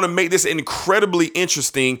 which is going to make this incredibly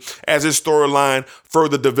interesting as this storyline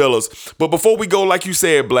further develops. But before we go, like you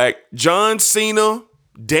said, Black, John Cena,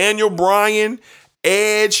 Daniel Bryan,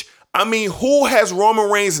 Edge. I mean, who has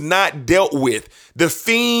Roman Reigns not dealt with? The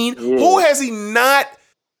Fiend. Yeah. Who has he not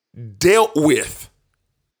dealt with?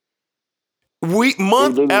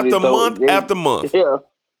 Month after month. Yeah.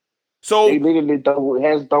 So he literally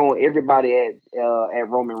has thrown everybody at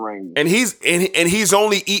Roman Reigns, and he's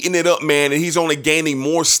only eating it up, man. And he's only gaining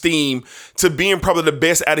more steam to being probably the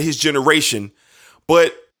best out of his generation.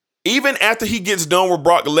 But even after he gets done with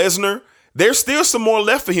Brock Lesnar, there's still some more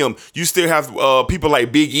left for him. You still have people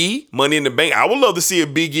like Big E, Money in the Bank. I would love to see a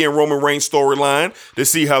Big E and Roman Reigns storyline to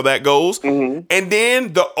see how that goes. And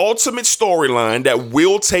then the ultimate storyline that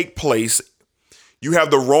will take place, you have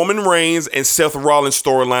the Roman Reigns and Seth Rollins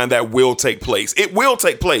storyline that will take place. It will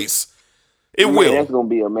take place. It will. That's going to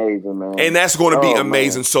be amazing, man. And that's going to be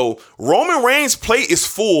amazing. Man. So Roman Reigns' plate is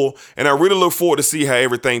full, and I really look forward to see how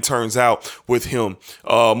everything turns out with him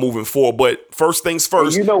moving forward. But first things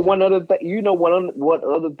first. You know one other thing. You know what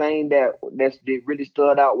other thing that really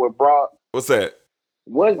stood out with Brock? What's that?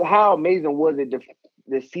 How amazing was it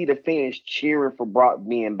to see the fans cheering for Brock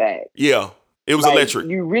being back? Yeah. It was electric.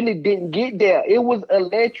 You really didn't get there. It was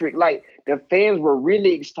electric. Like, the fans were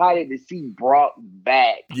really excited to see Brock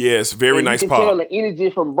back. Yes, very nice pop. You can tell the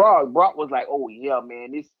energy from Brock. Brock was like, "Oh yeah,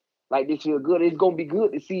 man, this feel good. It's gonna be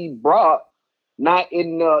good to see Brock not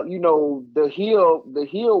in the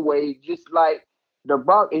heel way. Just like the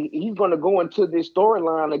Brock, he's gonna go into this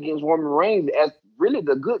storyline against Roman Reigns as really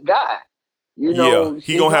the good guy. He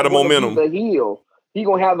gonna have the momentum. The heel, he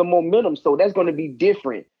gonna have the momentum. So that's gonna be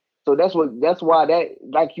different. So that's why that,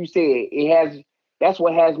 like you said, that's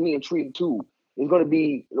what has me intrigued too. It's going to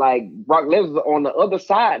be like Brock Lesnar on the other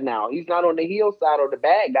side now. He's not on the heel side or the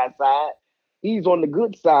bad guy side. He's on the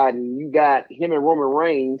good side, and you got him and Roman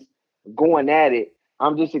Reigns going at it.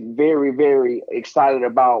 I'm just very, very excited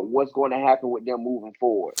about what's going to happen with them moving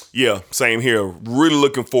forward. Yeah, same here. Really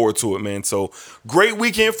looking forward to it, man. So great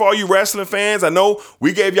weekend for all you wrestling fans. I know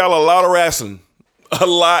we gave y'all a lot of wrestling. A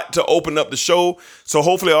lot to open up the show. So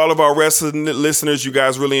hopefully all of our wrestling listeners, you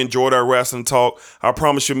guys really enjoyed our wrestling talk. I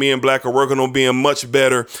promise you, me and Black are working on being much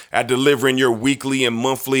better at delivering your weekly and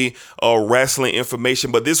monthly wrestling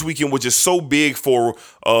information. But this weekend was just so big for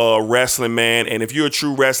wrestling, man. And if you're a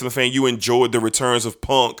true wrestling fan, you enjoyed the returns of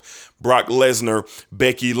Punk, Brock Lesnar,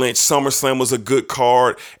 Becky Lynch. SummerSlam was a good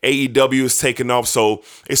card. AEW is taking off, so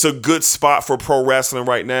it's a good spot for pro wrestling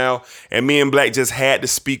right now. And me and Black just had to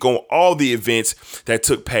speak on all the events that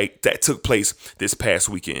took place this past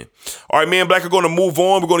weekend. All right, me and Black are going to move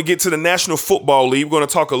on. We're going to get to the National Football League. We're going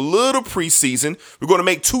to talk a little preseason. We're going to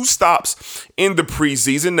make 2 stops in the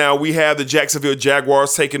preseason. Now, we have the Jacksonville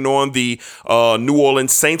Jaguars taking on the New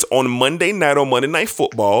Orleans Saints on Monday Night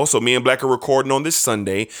Football. So me and Black are recording on this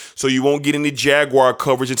Sunday. So you won't get any Jaguar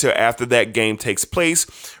coverage until after that game takes place.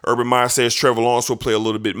 Urban Meyer says Trevor Lawrence will play a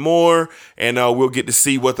little bit more, and we'll get to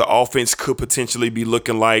see what the offense could potentially be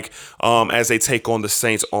looking like as they take on the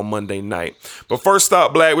Saints on Monday night. But first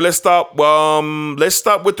stop, Black, let's stop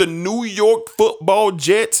with the New York Football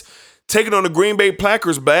Jets taking on the Green Bay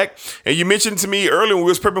Packers back. And you mentioned to me earlier when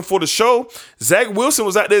we was prepping for the show, Zach Wilson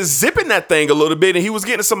was out there zipping that thing a little bit, and he was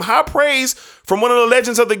getting some high praise from one of the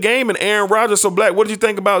legends of the game and Aaron Rodgers. So, Black, what did you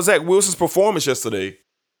think about Zach Wilson's performance yesterday?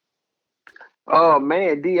 Oh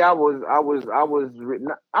man, D, I don't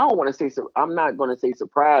want to say so. I'm not going to say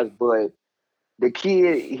surprised, but the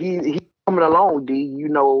kid, he coming along. D,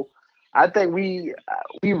 I think we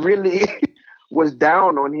really was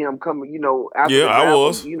down on him coming. After Yeah, the I draft,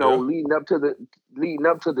 was. Yeah. leading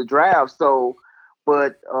up to the draft. So,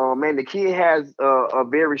 but man, the kid has a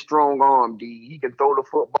very strong arm. D, he can throw the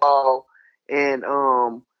football, and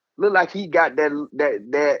look like he got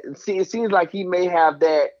that. See, it seems like he may have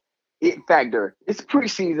that it factor. It's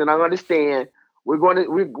preseason. I understand. We're going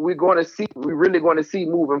to see. We're really going to see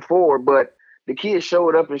moving forward. But the kids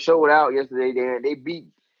showed up and showed out yesterday. There, they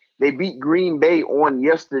beat Green Bay on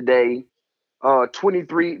yesterday,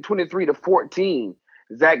 23 to 14.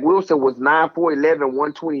 Zach Wilson was 9 for 11,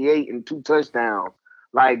 128, and 2 touchdowns.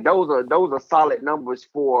 Like those are solid numbers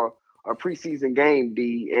for a preseason game,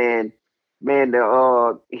 D. And man,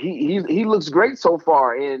 he looks great so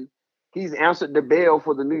far, and he's answered the bell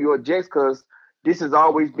for the New York Jets because this has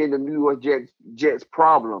always been the New York Jets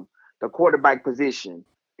problem, the quarterback position.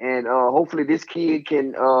 And hopefully this kid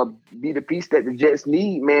can be the piece that the Jets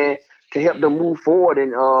need, man, to help them move forward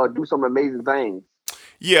and do some amazing things.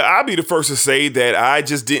 Yeah, I'll be the first to say that I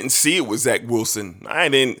just didn't see it with Zach Wilson.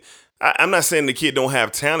 I'm not saying the kid don't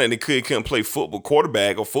have talent. The kid couldn't play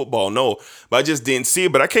quarterback or football, no. But I just didn't see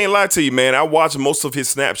it. But I can't lie to you, man. I watched most of his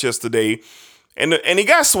snaps yesterday. And he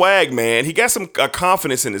got swag, man. He got some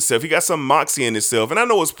confidence in himself. He got some moxie in himself. And I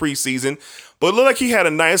know it's preseason, but it looked like he had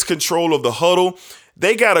a nice control of the huddle.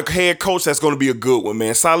 They got a head coach that's going to be a good one,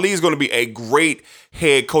 man. Saleh's going to be a great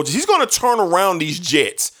head coach. He's going to turn around these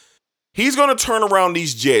Jets. He's going to turn around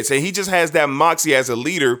these Jets, and he just has that moxie as a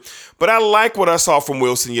leader. But I like what I saw from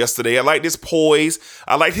Wilson yesterday. I like this poise.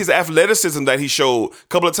 I like his athleticism that he showed. A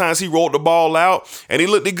couple of times he rolled the ball out, and he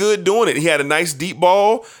looked good doing it. He had a nice deep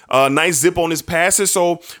ball, nice zip on his passes.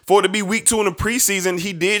 So for it to be week 2 in the preseason,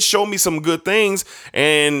 he did show me some good things,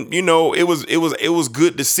 and it was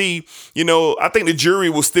good to see. I think the jury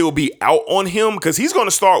will still be out on him because he's going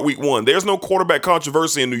to start week 1. There's no quarterback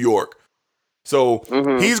controversy in New York. So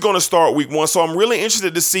he's going to start week 1. So I'm really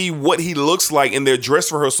interested to see what he looks like in their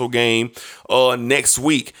dress rehearsal game next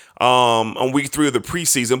week on week 3 of the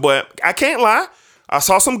preseason. But I can't lie. I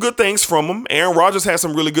saw some good things from him. Aaron Rodgers has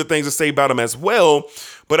some really good things to say about him as well.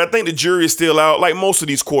 But I think the jury is still out like most of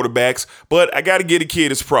these quarterbacks. But I got to give the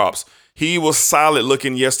kid his props. He was solid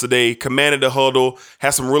looking yesterday, commanded the huddle, had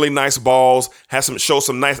some really nice balls, showed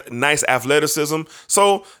some nice athleticism.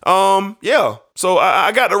 So, yeah. So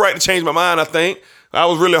I got the right to change my mind, I think. I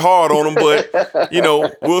was really hard on him, but,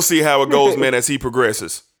 we'll see how it goes, man, as he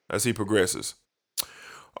progresses.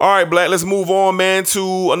 All right, Black, let's move on, man,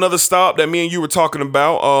 to another stop that me and you were talking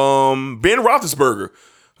about. Ben Roethlisberger.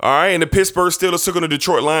 All right, and the Pittsburgh Steelers took on the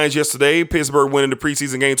Detroit Lions yesterday. Pittsburgh winning the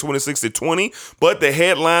preseason game 26-20. But the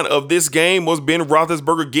headline of this game was Ben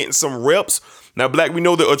Roethlisberger getting some reps. Now, Black, we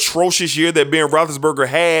know the atrocious year that Ben Roethlisberger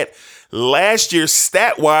had last year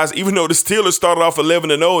stat-wise, even though the Steelers started off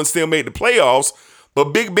 11-0 and still made the playoffs. But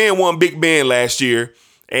Big Ben won Big Ben last year.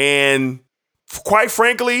 And quite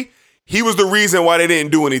frankly, he was the reason why they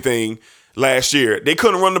didn't do anything last year. They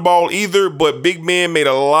couldn't run the ball either, but Big Ben made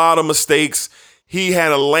a lot of mistakes. He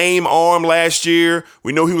had a lame arm last year.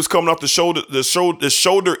 We know he was coming off the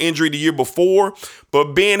shoulder injury the year before.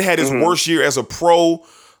 But Ben had his worst year as a pro.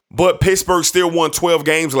 But Pittsburgh still won 12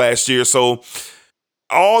 games last year. So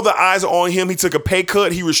all the eyes are on him. He took a pay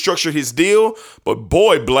cut. He restructured his deal. But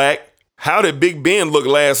boy, Black, how did Big Ben look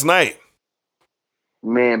last night?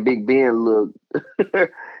 Man, Big Ben looked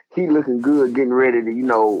he looking good, getting ready to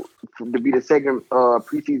be the second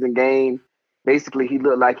preseason game. Basically, he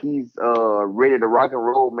looked like he's ready to rock and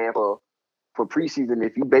roll, man, for preseason.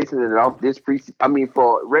 If you basing it off this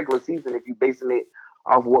for regular season, if you basing it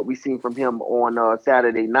off what we seen from him on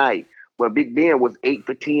Saturday night. But Big Ben was 8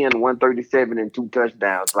 for 10, 137, and 2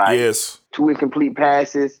 touchdowns. Like, yes. 2 incomplete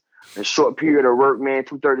passes, a short period of work, man,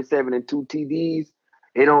 237 and 2 TDs.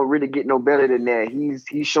 It don't really get no better than that.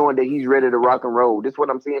 He's showing that he's ready to rock and roll. This is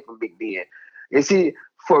what I'm saying from Big Ben. And see,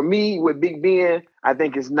 for me, with Big Ben, I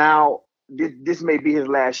think it's now this may be his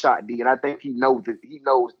last shot, D, and I think he knows it. He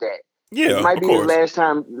knows that. Yeah, it might of be course. His last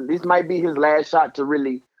time. This might be his last shot to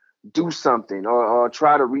really do something or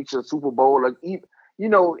try to reach a Super Bowl. Or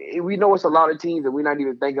we know it's a lot of teams that we're not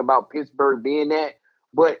even thinking about Pittsburgh being that.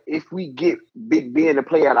 But if we get Big Ben to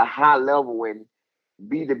play at a high level and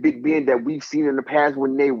be the Big Ben that we've seen in the past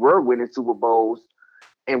when they were winning Super Bowls,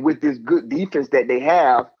 and with this good defense that they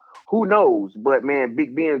have, who knows? But man,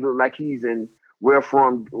 Big Ben looks like he's in rare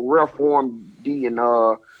form D, and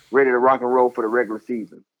ready to rock and roll for the regular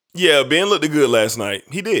season. Yeah, Ben looked good last night.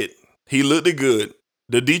 He did. He looked good.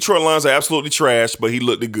 The Detroit Lions are absolutely trash, but he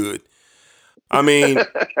looked good. I mean,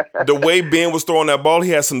 the way Ben was throwing that ball,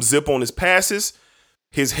 he had some zip on his passes.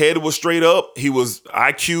 His head was straight up.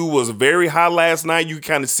 IQ was very high last night. You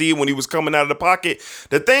kind of see it when he was coming out of the pocket.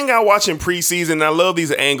 The thing I watch in preseason, and I love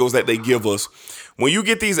these angles that they give us. When you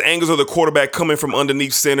get these angles of the quarterback coming from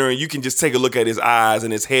underneath center, and you can just take a look at his eyes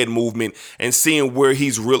and his head movement and seeing what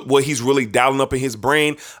he's really dialing up in his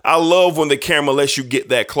brain. I love when the camera lets you get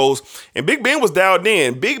that close. And Big Ben was dialed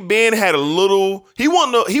in. Big Ben had he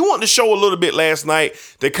wanted to show a little bit last night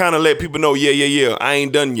to kind of let people know, yeah, I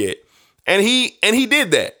ain't done yet. And he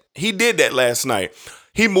did that. He did that last night.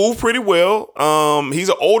 He moved pretty well. He's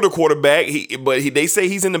an older quarterback, they say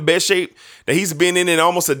he's in the best shape that he's been in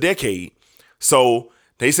almost a decade. So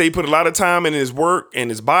they say he put a lot of time in his work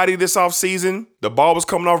and his body this offseason. The ball was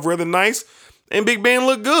coming off rather nice, and Big Ben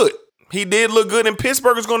looked good. He did look good, and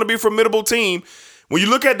Pittsburgh is going to be a formidable team. When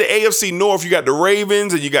you look at the AFC North, you got the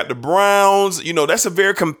Ravens and you got the Browns. You know, that's a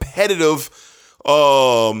very competitive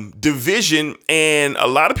division, and a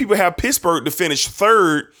lot of people have Pittsburgh to finish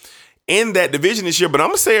third in that division this year. But I'm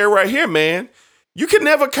going to say it right here, man. You can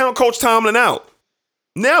never count Coach Tomlin out.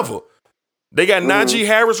 Never. They got Najee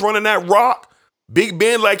Harris running that rock. Big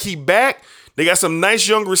Ben like he back. They got some nice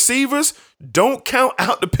young receivers. Don't count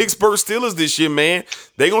out the Pittsburgh Steelers this year, man.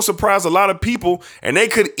 They're going to surprise a lot of people, and they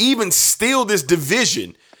could even steal this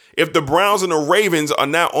division if the Browns and the Ravens are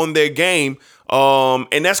not on their game.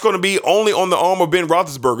 And that's going to be only on the arm of Ben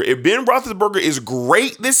Roethlisberger. If Ben Roethlisberger is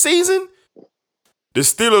great this season, the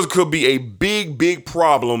Steelers could be a big, big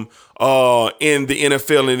problem in the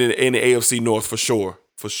NFL and in the AFC North for sure.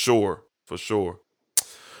 For sure.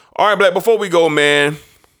 All right, Black, before we go, man,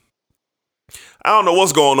 I don't know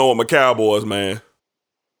what's going on with my Cowboys, man.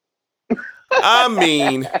 I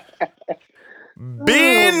mean,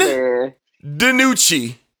 Ben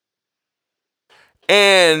DiNucci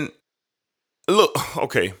and look,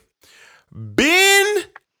 okay, Ben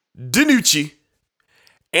DiNucci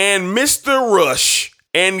and Mr. Rush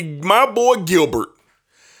and my boy Gilbert.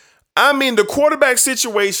 I mean, the quarterback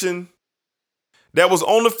situation that was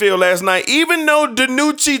on the field last night, even though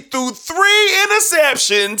DiNucci threw 3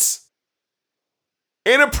 interceptions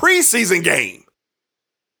in a preseason game,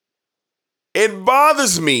 it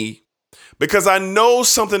bothers me because I know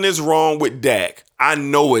something is wrong with Dak. I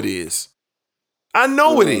know it is.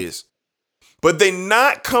 It is. But they're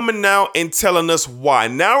not coming out and telling us why.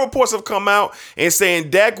 Now reports have come out and saying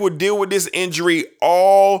Dak would deal with this injury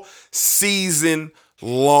all season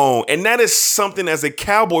long. And that is something as a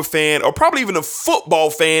Cowboy fan or probably even a football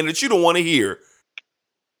fan that you don't want to hear.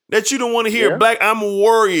 Yeah. Black, I'm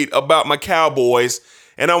worried about my Cowboys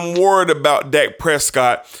and I'm worried about Dak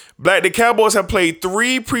Prescott. Black, the Cowboys have played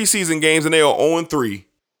 3 preseason games and they are 0-3.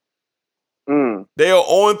 They are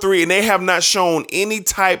 0-3 and they have not shown any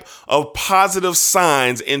type of positive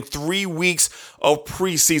signs in 3 weeks of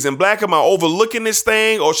preseason. Black, am I overlooking this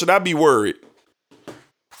thing or should I be worried?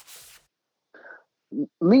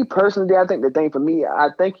 Me personally, I think the thing for me, I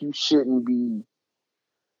think you shouldn't be.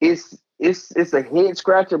 It's a head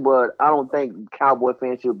scratcher, but I don't think Cowboy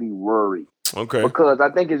fans should be worried. Okay. Because I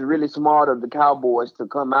think it's really smart of the Cowboys to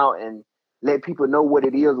come out and let people know what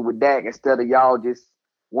it is with Dak instead of y'all just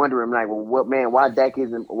wondering like, well,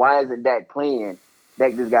 why isn't Dak playing?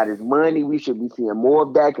 Dak just got his money. We should be seeing more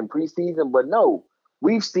of Dak in preseason, but no,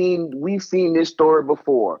 we've seen this story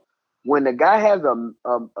before. When the guy has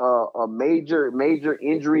a major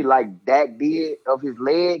injury like Dak did of his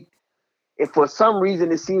leg, if for some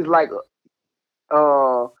reason it seems like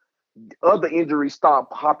other injuries start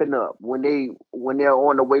popping up when they're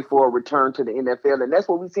on the way for a return to the NFL, and that's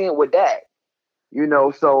what we're seeing with Dak. You know,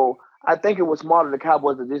 so I think it was smart of the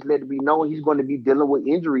Cowboys to just let it be known he's going to be dealing with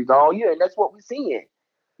injuries all year, and that's what we're seeing.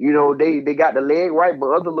 You know, they got the leg right, but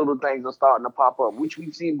other little things are starting to pop up, which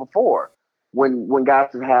we've seen before. When guys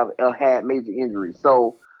have had major injuries.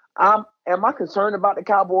 So am I concerned about the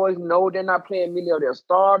Cowboys? No, they're not playing many of their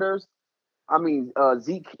starters. I mean,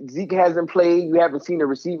 Zeke hasn't played. You haven't seen the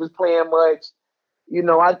receivers playing much. You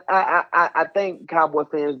know, I think Cowboy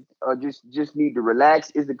fans just need to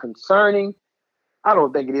relax. Is it concerning? I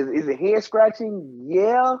don't think it is. Is it head scratching?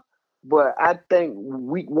 Yeah. But I think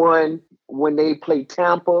week 1, when they play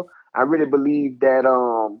Tampa, I really believe that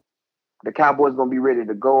the Cowboys going to be ready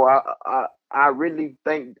to go. I really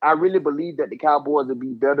believe that the Cowboys will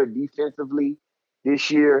be better defensively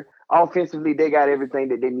this year. Offensively, they got everything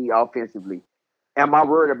that they need offensively. Am I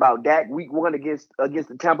worried about Dak week 1 against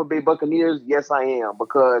the Tampa Bay Buccaneers? Yes, I am,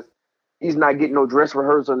 because he's not getting no dress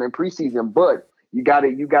rehearsal in preseason. But you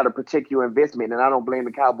gotta protect your investment, and I don't blame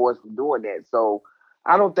the Cowboys for doing that. So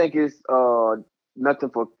I don't think it's nothing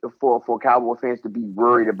for Cowboy fans to be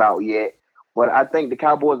worried about yet. But I think the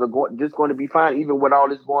Cowboys are just going to be fine, even with all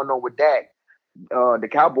this going on with Dak. The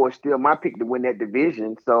Cowboys still my pick to win that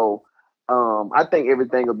division. So I think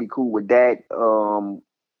everything will be cool with Dak.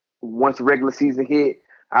 Once the regular season hit,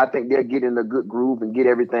 I think they'll get in a good groove and get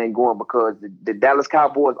everything going because the Dallas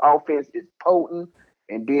Cowboys offense is potent.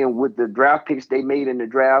 And then with the draft picks they made in the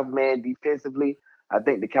draft, man, defensively, I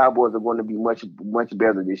think the Cowboys are going to be much, much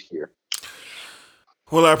better this year.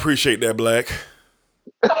 Well, I appreciate that, Black.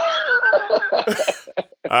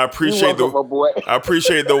 I appreciate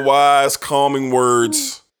the wise, calming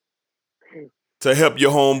words to help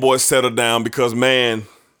your homeboy settle down because, man,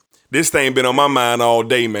 this thing been on my mind all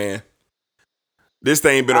day, man. This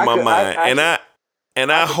thing been on my mind. I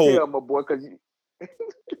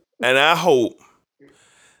hope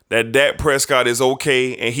that Dak Prescott is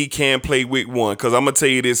okay and he can play week 1. Because I'm going to tell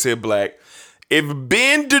you this here, Black. If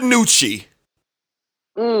Ben DiNucci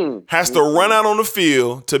has to run out on the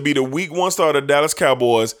field to be the week 1 starter of the Dallas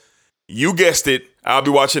Cowboys, you guessed it, I'll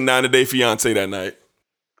be watching 90 Day Fiancé that night.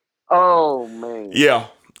 Oh, man. Yeah.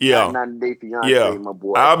 90 Day Fiancé, my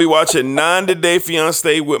boy. I'll be watching 90 Day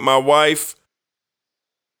Fiancé with my wife.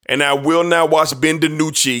 And I will not watch Ben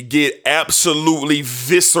DiNucci get absolutely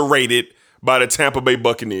eviscerated by the Tampa Bay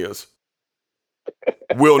Buccaneers.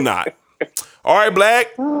 Will not. All right,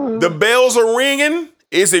 Black. The bells are ringing.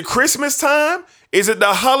 Is it Christmas time? Is it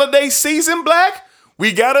the holiday season, Black?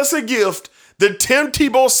 We got us a gift. The Tim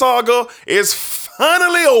Tebow saga is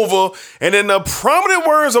finally over. And in the prominent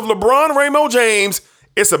words of LeBron Ramo James,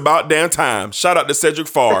 it's about damn time. Shout out to Cedric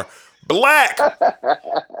Farr. Black.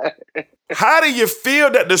 How do you feel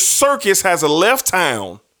that the circus has left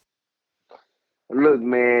town? Look,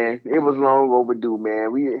 man, it was long overdue,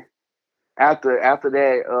 man. We after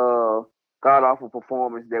that god awful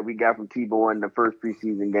performance that we got from Tebow in the first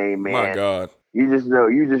preseason game, man. My God. You just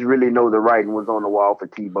really know the writing was on the wall for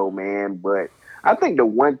Tebow, man. But I think the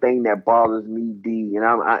one thing that bothers me, D, and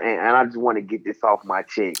I just want to get this off my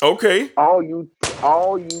chest. Okay. All you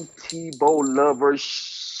Tebow lovers,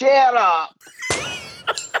 shut up.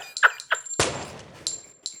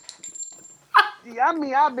 I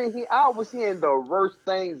mean, I was hearing the worst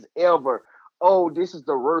things ever. Oh, this is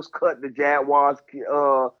the worst cut the Jaguars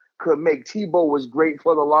could make. Tebow was great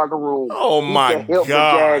for the locker room. Oh, my God. Help the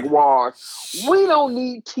Jaguars. We don't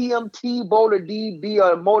need Tim Tebow to be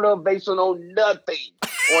a motivational nothing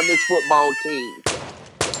on this football team.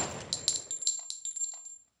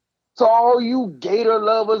 So all you Gator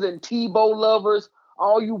lovers and Tebow lovers,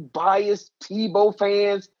 all you biased Tebow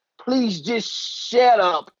fans, please just shut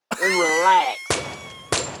up and relax.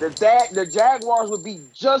 The Jaguars would be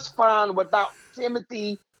just fine without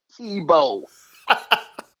Timothy Tebow.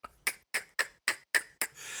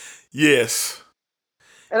 Yes.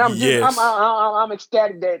 And I'm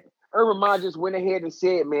ecstatic that Urban Meyer just went ahead and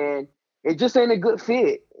said, man, it just ain't a good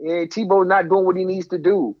fit. And Tebow's not doing what he needs to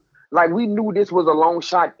do. Like, we knew this was a long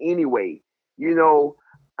shot anyway. You know,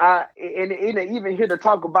 and even here to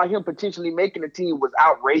talk about him potentially making the team was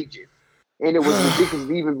outrageous. And it was ridiculous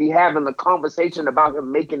to even be having a conversation about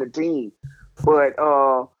him making a team. But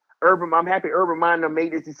I'm happy Urban Meyer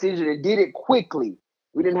made this decision and did it quickly.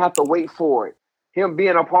 We didn't have to wait for it. Him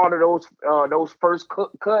being a part of those first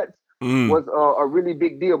cuts was a really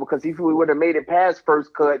big deal because if we would have made it past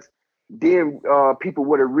first cuts, then people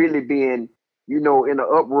would have really been, in an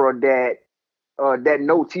uproar that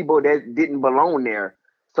no Tebow that didn't belong there.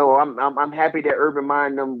 So I'm happy that Urban Meyer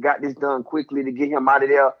got this done quickly to get him out of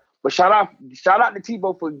there. But shout out to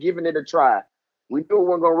Tebow for giving it a try. We knew it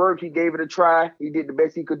wasn't gonna work. He gave it a try. He did the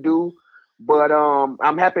best he could do. But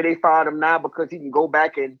I'm happy they fired him now because he can go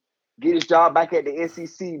back and get his job back at the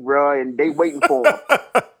SEC, bro. And they waiting for him.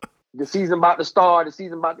 The season about to start. The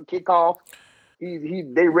season about to kick off.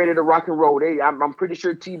 They ready to rock and roll. I'm pretty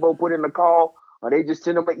sure Tebow put in the call, or they just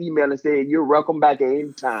sent him an email and said, "You're welcome back at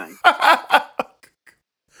any time."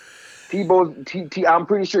 I'm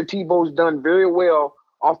pretty sure Tebow's done very well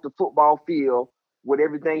off the football field with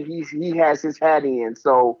everything he has his hat in.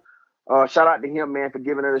 So shout out to him, man, for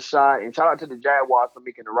giving it a shot. And shout out to the Jaguars for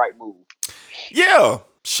making the right move. Yeah.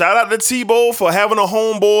 Shout out to Tebow for having a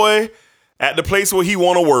homeboy at the place where he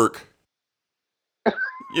want to work.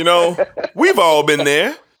 We've all been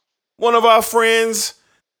there. One of our friends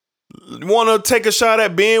want to take a shot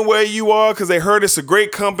at being where you are because they heard it's a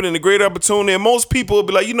great company and a great opportunity. And most people will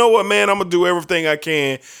be like, you know what, man, I'm going to do everything I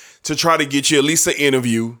can to try to get you at least an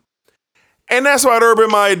interview. And that's what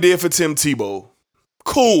Urban Meyer did for Tim Tebow.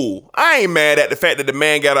 Cool. I ain't mad at the fact that the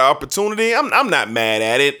man got an opportunity. I'm not mad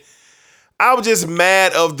at it. I was just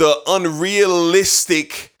mad of the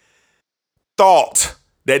unrealistic thought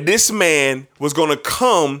that this man was going to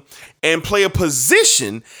come and play a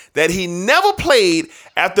position that he never played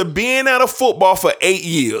after being out of football for 8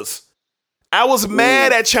 years. I was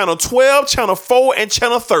mad at Channel 12, Channel 4, and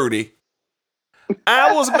Channel 30.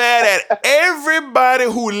 I was mad at everybody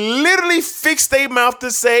who literally fixed their mouth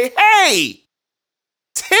to say, hey,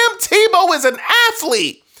 Tim Tebow is an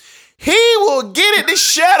athlete. He will get it to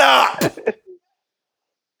shut up.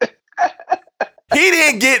 He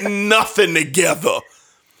didn't get nothing together.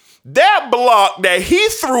 That block that he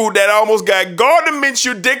threw that almost got Gardner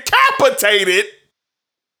Minshew decapitated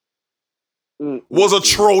was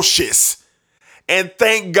atrocious. And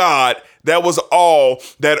thank God that was all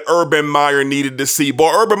that Urban Meyer needed to see.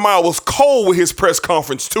 But Urban Meyer was cold with his press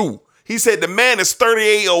conference too. He said the man is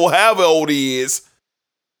 38 or however old he is.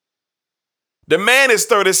 The man is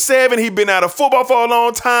 37. He's been out of football for a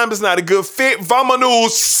long time. It's not a good fit.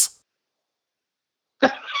 Vamonos.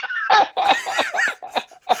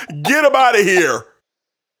 Get him out of here.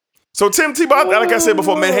 So Tim Tebow, like I said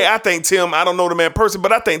before, man, hey, I think Tim, I don't know the man person,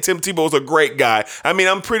 but I think Tim Tebow is a great guy. I mean,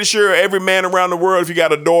 I'm pretty sure every man around the world, if you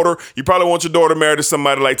got a daughter, you probably want your daughter married to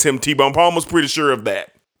somebody like Tim Tebow. I'm almost pretty sure of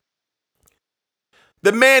that.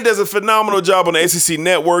 The man does a phenomenal job on the SEC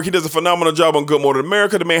Network. He does a phenomenal job on Good Morning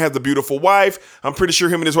America. The man has a beautiful wife. I'm pretty sure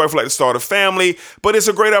him and his wife would like to start a family. But it's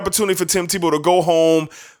a great opportunity for Tim Tebow to go home,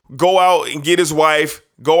 go out and get his wife,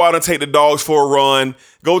 go out and take the dogs for a run,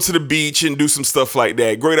 go to the beach and do some stuff like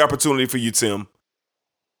that. Great opportunity for you, Tim.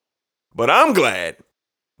 But I'm glad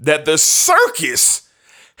that the circus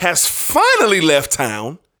has finally left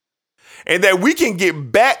town and that we can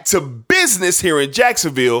get back to business here in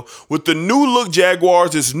Jacksonville with the new look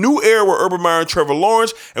Jaguars, this new era with Urban Meyer and Trevor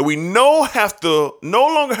Lawrence, and we no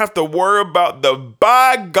longer have to worry about the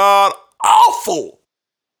by God awful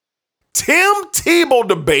Tim Tebow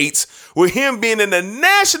debates with him being in the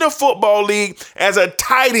National Football League as a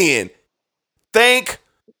tight end. Thank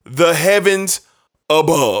the heavens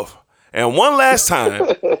above. And one last time,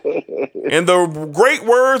 in the great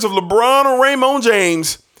words of LeBron and Raymond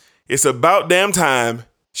James, it's about damn time.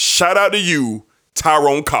 Shout out to you,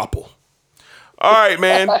 Tyrone Koppel. All right,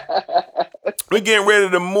 man. We're getting ready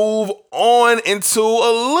to move on into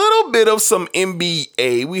a little bit of some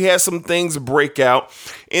NBA. We had some things break out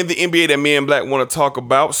in the NBA that me and Black want to talk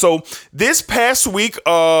about. So this past week,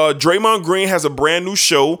 Draymond Green has a brand new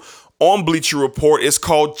show on Bleacher Report. It's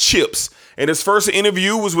called Chips. And his first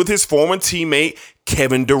interview was with his former teammate,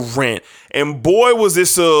 Kevin Durant. And boy, was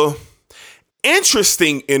this a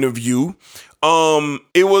interesting interview.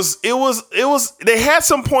 They had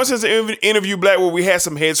some points in the interview, Black, where we had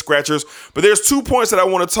some head scratchers, but there's 2 points that I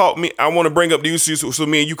want to bring up to you so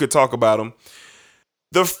me and you could talk about them.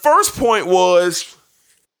 The first point was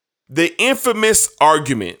the infamous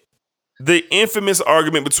argument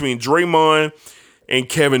between Draymond and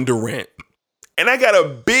Kevin Durant. And I got a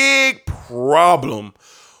big problem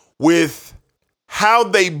with how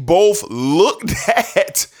they both looked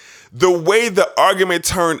at the way the argument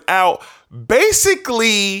turned out,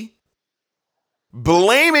 basically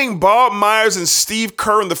blaming Bob Myers and Steve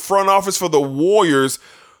Kerr in the front office for the Warriors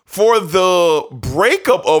for the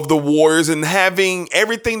breakup of the Warriors and having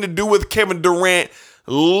everything to do with Kevin Durant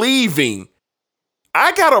leaving.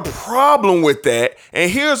 I got a problem with that, and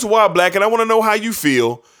here's why, Black, and I want to know how you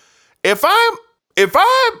feel. If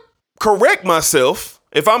I correct myself,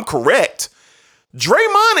 if I'm correct,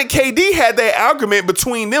 Draymond and KD had that argument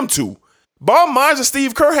between them two. Bob Myers and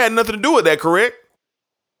Steve Kerr had nothing to do with that, correct?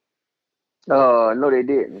 No, they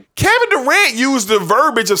didn't. Kevin Durant used the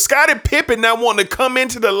verbiage of Scottie Pippen not wanting to come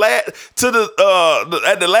into at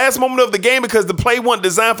the last moment of the game because the play wasn't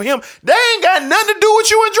designed for him. That ain't got nothing to do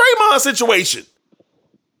with you and Draymond's situation.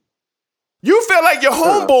 You felt like your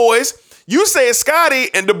homeboys. You said Scottie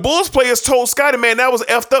and the Bulls players told Scottie, man, that was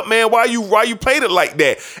effed up, man. Why you played it like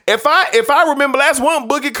that? If I remember last one,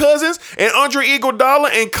 Boogie Cousins and Andre Iguodala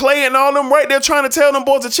and Clay and all them right there trying to tell them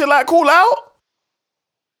boys to chill out, cool out.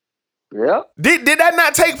 Yeah. Did that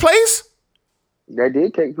not take place? That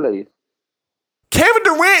did take place. Kevin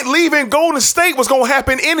Durant leaving Golden State was gonna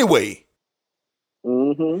happen anyway.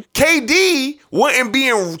 Mm-hmm. KD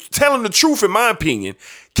wasn't telling the truth, in my opinion.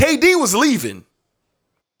 KD was leaving.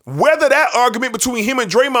 Whether that argument between him and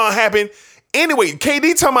Draymond happened, anyway,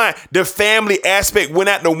 KD talking about the family aspect went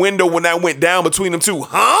out the window when that went down between them two.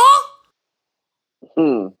 Huh?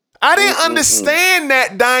 I didn't understand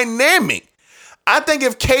that dynamic. I think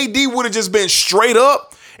if KD would have just been straight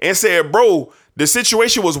up and said, bro, the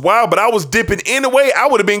situation was wild, but I was dipping anyway, I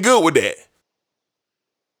would have been good with that.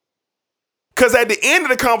 Because at the end of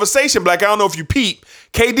the conversation, Black, I don't know if you peep,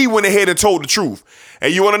 KD went ahead and told the truth.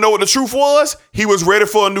 And you want to know what the truth was? He was ready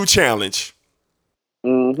for a new challenge.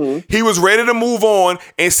 Mm-hmm. He was ready to move on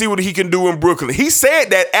and see what he can do in Brooklyn. He said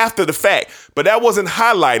that after the fact, but that wasn't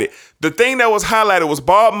highlighted. The thing that was highlighted was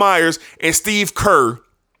Bob Myers and Steve Kerr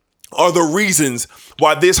are the reasons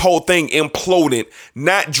why this whole thing imploded,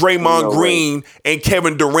 not Draymond Green and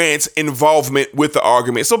Kevin Durant's involvement with the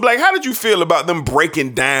argument. So, Black, how did you feel about them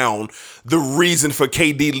breaking down the reason for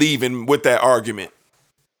KD leaving with that argument?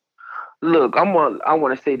 Look, I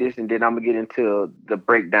want to say this, and then I'm gonna get into the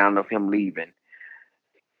breakdown of him leaving.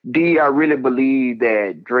 D, I really believe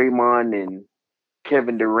that Draymond and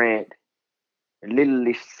Kevin Durant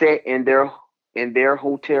literally sat in their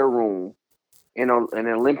hotel room in an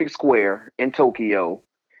Olympic Square in Tokyo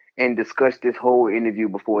and discussed this whole interview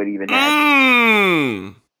before it even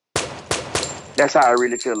happened. That's how I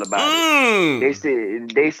really feel about it.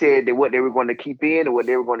 They said that what they were going to keep in and what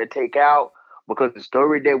they were going to take out, because the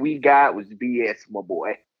story that we got was BS, my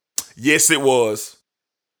boy. Yes, it was.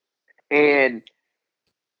 And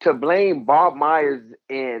to blame Bob Myers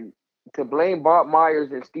and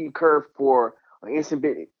Steve Kerr for an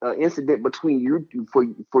incident between you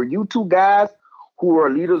for you two guys who are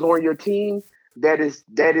leaders on your team, that is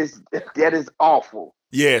awful.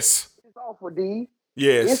 Yes. It's awful, D.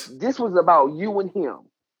 Yes. This was about you and him.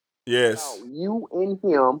 Yes. About you and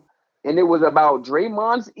him, and it was about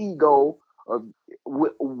Draymond's ego of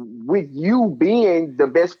with you being the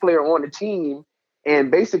best player on the team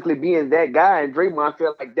and basically being that guy, and Draymond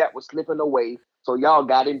felt like that was slipping away, so y'all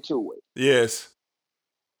got into it. Yes.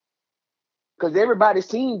 Because everybody's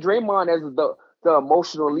seen Draymond as the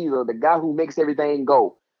emotional leader, the guy who makes everything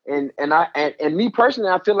go. And me personally,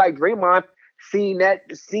 I feel like Draymond seeing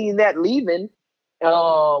that leaving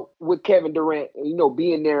with Kevin Durant,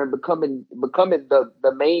 being there and becoming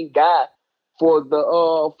the main guy for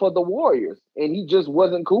the Warriors, and he just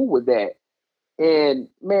wasn't cool with that. And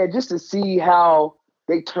man, just to see how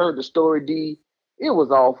they turned the story, D, it was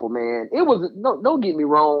awful, man. It was don't get me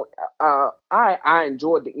wrong. I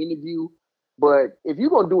enjoyed the interview, but if you're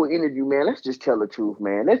gonna do an interview, man, let's just tell the truth,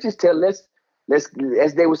 man. Let's as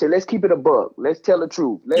they would say, let's keep it a buck. Let's tell the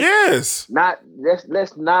truth. Let's not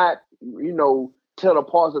tell the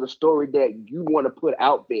parts of the story that you want to put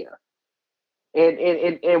out there.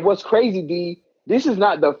 And what's crazy, D, this is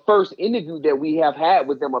not the first interview that we have had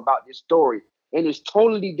with them about this story. And it's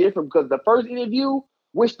totally different because the first interview,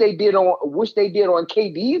 which they did on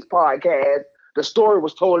KD's podcast, the story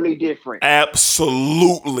was totally different.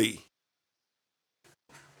 Absolutely.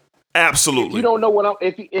 If you don't know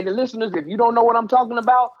and the listeners, if you don't know what I'm talking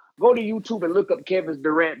about, go to YouTube and look up Kevin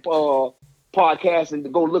Durant podcast and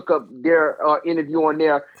go look up their interview on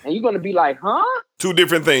there, and you're gonna be like, huh? Two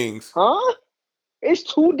different things. Huh? It's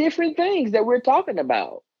two different things that we're talking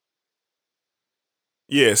about.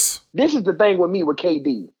 Yes. This is the thing with me with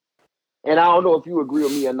KD. And I don't know if you agree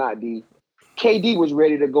with me or not, D. KD was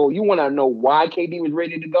ready to go. You want to know why KD was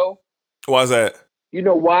ready to go? Why's that? You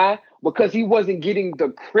know why? Because he wasn't getting the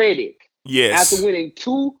credit. Yes. After winning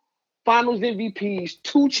 2 Finals MVPs,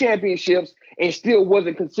 2 championships, and still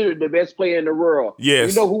wasn't considered the best player in the world. Yes.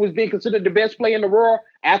 You know who was being considered the best player in the world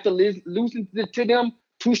after losing to them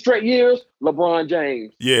 2 straight years? LeBron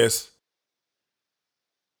James. Yes.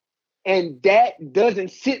 And that doesn't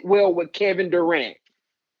sit well with Kevin Durant.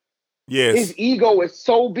 Yes. His ego is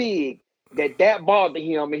so big that bothered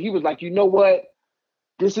him. And he was like, you know what?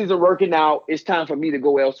 This isn't working out. It's time for me to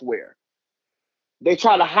go elsewhere. They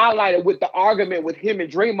try to highlight it with the argument with him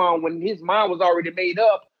and Draymond when his mind was already made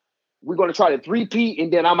up. We're going to try to three-peat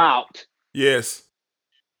and then I'm out. Yes.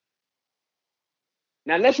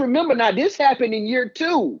 Now, let's remember, this happened in year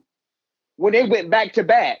 2 when they went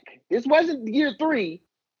back-to-back. This wasn't year 3. It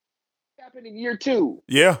happened in year 2.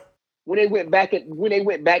 Yeah. When they went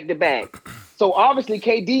back-to-back. So, obviously,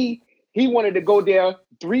 KD, he wanted to go there,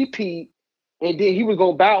 three-peat, and then he was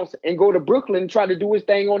going to bounce and go to Brooklyn and try to do his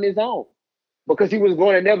thing on his own. Because he was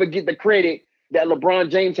going to never get the credit that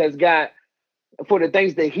LeBron James has got for the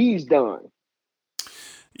things that he's done.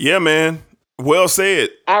 Yeah, man. Well said.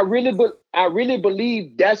 I really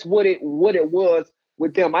believe that's what it was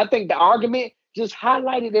with them. I think the argument just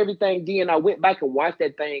highlighted everything, D, and I went back and watched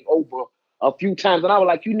that thing over a few times, and I was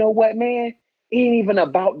like, you know what, man? It ain't even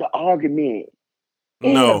about the argument. It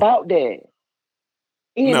ain't about that.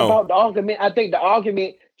 It ain't about the argument. I think the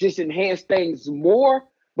argument just enhanced things more,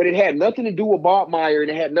 but it had nothing to do with Bob Myers,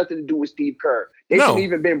 and it had nothing to do with Steve Kerr. They shouldn't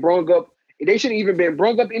even been brung up. They shouldn't even been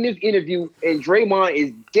brung up in this interview, and Draymond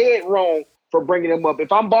is dead wrong for bringing them up.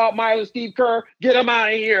 If I'm Bob Myers and Steve Kerr, get them out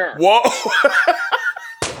of here. Whoa.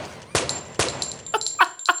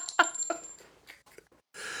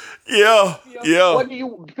 Yeah.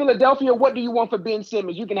 Philadelphia, what do you want for Ben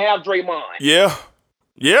Simmons? You can have Draymond. Yeah.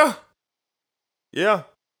 Yeah.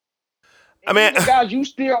 I And mean, these are guys you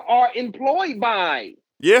still are employed by.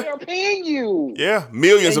 yeah. They're paying you. Yeah.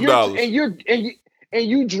 Millions of dollars. And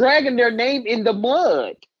you dragging their name in the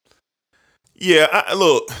mud. Yeah.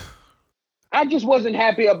 Look. I just wasn't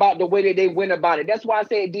happy about the way that they went about it. That's why I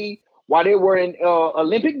said, D, while they were in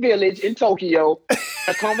Olympic Village in Tokyo,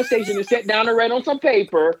 a conversation to sit down and write on some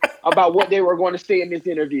paper about what they were going to say in this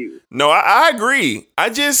interview. No, I agree.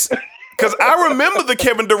 Because I remember the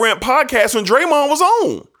Kevin Durant podcast when Draymond was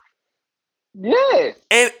on. Yes.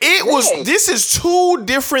 And this is two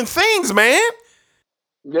different things, man.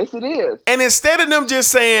 Yes, it is. And instead of them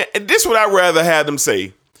just saying, and this is what I'd rather have them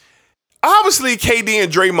say. Obviously, KD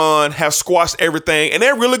and Draymond have squashed everything, and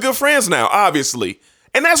they're really good friends now, obviously.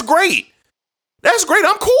 And that's great. That's great.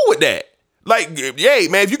 I'm cool with that. Like, yay,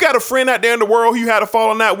 man, if you got a friend out there in the world who you had a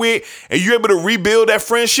falling out with, and you're able to rebuild that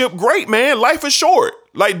friendship, great, man. Life is short.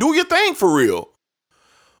 Like, do your thing for real.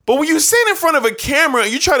 But when you sit in front of a camera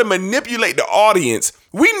and you try to manipulate the audience,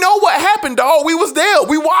 we know what happened, dog. We was there.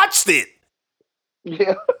 We watched it.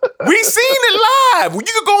 Yeah. We seen it live. You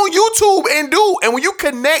could go on YouTube and when you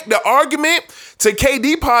connect the argument to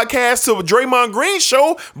KD podcast to Draymond Green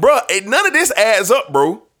show, bro, none of this adds up,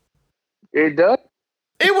 bro. It does.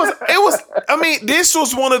 It was, I mean, this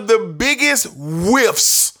was one of the biggest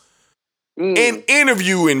whiffs in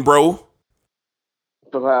interviewing, bro.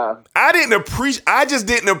 I just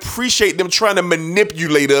didn't appreciate them trying to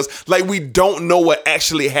manipulate us like we don't know what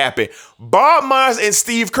actually happened. Bob Myers and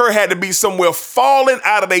Steve Kerr had to be somewhere falling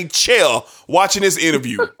out of their chair watching this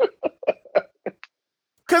interview.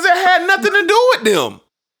 Because it had nothing to do with them.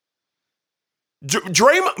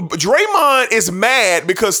 Draymond is mad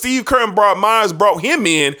because Steve Kerr and Bob Myers brought him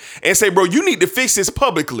in and say, bro, you need to fix this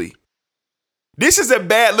publicly. This is a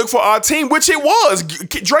bad look for our team, which it was.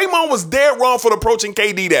 Draymond was dead wrong for approaching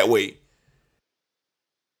KD that way.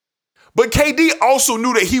 But KD also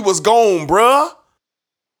knew that he was gone, bruh.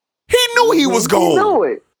 He knew he was gone. He knew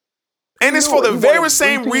it. And it's for the very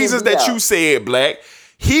same reasons that you said, Black.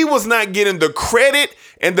 He was not getting the credit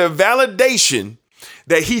and the validation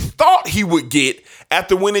that he thought he would get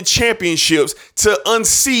after winning championships to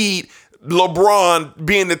unseat LeBron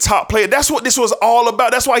being the top player. That's what this was all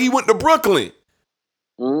about. That's why he went to Brooklyn.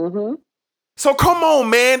 Mm-hmm. So come on,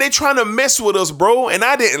 man. They trying to mess with us, bro. And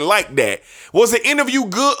I didn't like that. Was the interview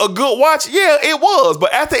a good watch? Yeah, it was.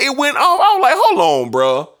 But after it went off, I was like, hold on,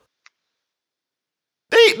 bro.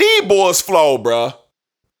 These boys flow, bro.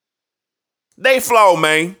 They flow,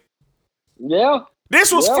 man. Yeah.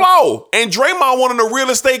 This was flow. And Draymond wanted the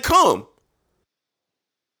real estate come.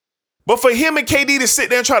 But for him and KD to sit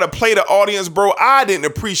there and try to play the audience, bro, I didn't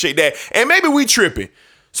appreciate that. And maybe we tripping.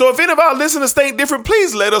 So if any of our listeners think different,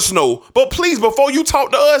 please let us know. But please, before you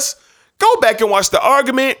talk to us, go back and watch the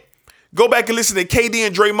argument. Go back and listen to KD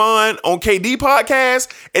and Draymond on KD podcast.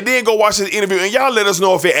 And then go watch this interview. And y'all let us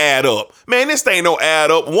know if it add up. Man, this thing don't add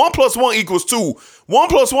up. 1 + 1 = 2.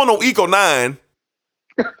 1 + 1 don't equal 9.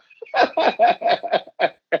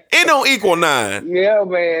 It don't equal 9. Yeah,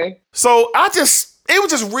 man. So it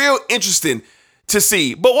was just real interesting to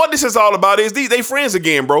see. But what this is all about is they friends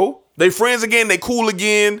again, bro. They friends again. They cool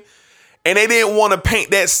again. And they didn't want to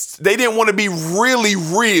paint that. They didn't want to be really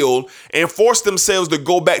real and force themselves to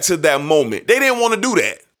go back to that moment. They didn't want to do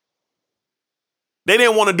that. They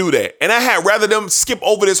didn't want to do that. And I had rather them skip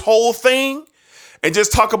over this whole thing and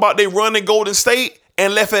just talk about they run in Golden State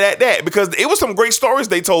and left it at that, because it was some great stories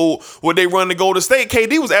they told when they run to Golden State.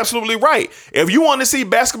 KD was absolutely right. If you want to see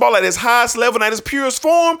basketball at its highest level, at its purest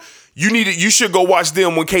form, you should go watch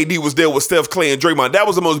them when KD was there with Steph, Clay, and Draymond. That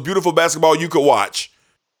was the most beautiful basketball you could watch.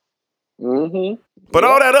 Mm-hmm. But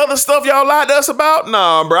all that other stuff y'all lied to us about,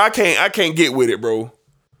 nah, bro, I can't get with it, bro.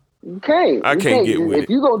 Okay, I can't get with it. If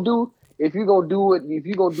you gonna do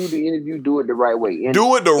the interview, do it the right way. And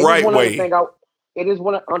do it the right way. It is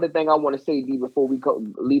one other thing I want to say, D, before we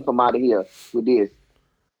leave from out of here with this.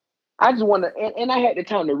 I just want to, and I had the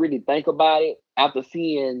time to really think about it after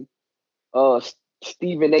seeing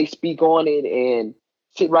Stephen A. speak on it and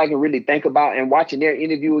sit right and really think about and watching their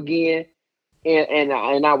interview again. And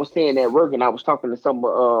I was saying at work, and I was talking to some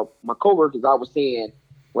of my coworkers. I was saying,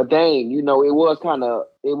 well, dang, it was kind of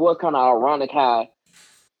ironic how,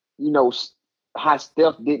 how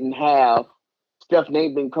Steph's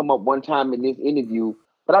name didn't come up one time in this interview.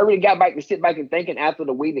 But I really got back to sit back and thinking after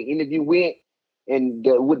the way the interview went and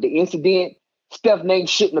with the incident, Steph's name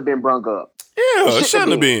shouldn't have been brung up. Yeah, it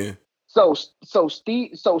shouldn't have been. So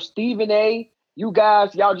Stephen A., you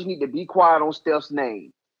guys, y'all just need to be quiet on Steph's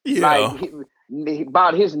name. Yeah. Like,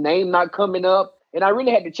 about his name not coming up. And I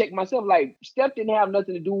really had to check myself. Like, Steph didn't have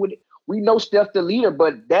nothing to do with it. We know Steph's the leader,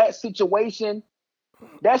 but that situation,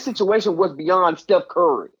 That situation was beyond Steph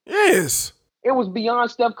Curry. Yes. It was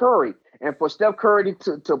beyond Steph Curry. And for Steph Curry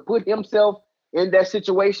to put himself in that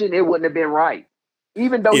situation, it wouldn't have been right.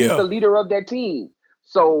 Even though he's the leader of that team.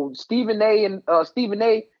 So Stephen A,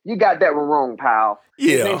 you got that one wrong, pal. Yeah.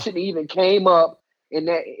 His name shouldn't even came up in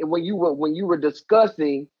that when you were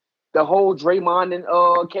discussing the whole Draymond and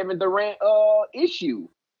Kevin Durant issue.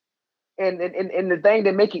 And the thing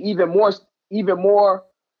that make it even more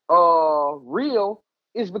real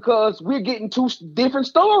is because we're getting two different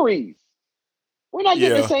stories. We're not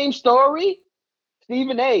getting the same story.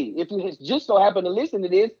 Stephen A, if you just so happen to listen to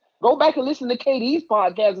this, go back and listen to KD's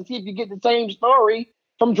podcast and see if you get the same story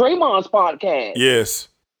from Draymond's podcast. Yes.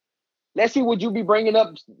 Let's see, would you be bringing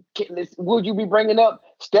up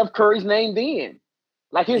Steph Curry's name then?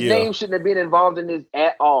 Like his name shouldn't have been involved in this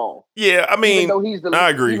at all. Yeah, I mean, I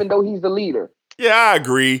agree. Even though he's the leader. Yeah, I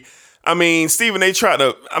agree. I mean, Stephen A tried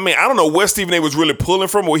to. I mean, I don't know where Stephen A was really pulling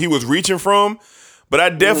from, or he was reaching from, but I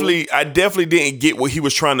definitely didn't get what he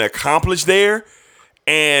was trying to accomplish there.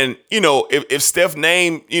 And if Steph's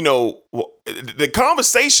name, the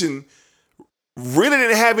conversation really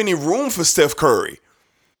didn't have any room for Steph Curry.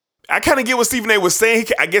 I kind of get what Stephen A was saying.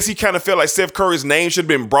 I guess he kind of felt like Steph Curry's name should have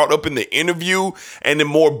been brought up in the interview and in a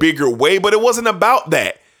more bigger way, but it wasn't about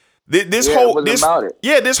that. This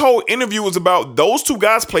whole interview was about those two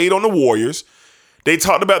guys played on the Warriors. They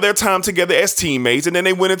talked about their time together as teammates, and then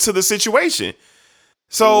they went into the situation.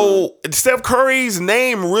 So Steph Curry's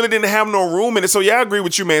name really didn't have no room in it. So yeah, I agree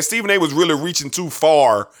with you, man. Stephen A was really reaching too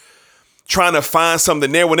far, trying to find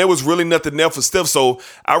something there when there was really nothing there for Steph. So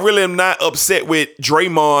I really am not upset with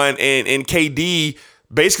Draymond and KD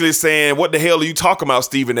basically saying, what the hell are you talking about,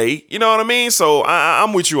 Stephen A? You know what I mean? So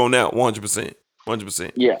I'm with you on that 100%.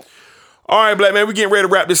 100%. Yeah. All right, Black, man, we getting ready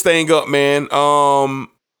to wrap this thing up, man.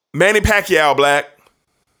 Manny Pacquiao, Black.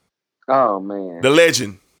 Oh, man. The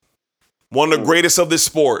legend. One of the greatest of this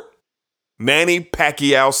sport. Manny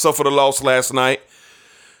Pacquiao suffered a loss last night.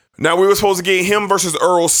 Now, we were supposed to get him versus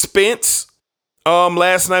Errol Spence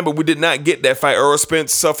last night, but we did not get that fight. Errol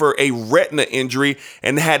Spence suffered a retina injury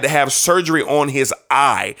and had to have surgery on his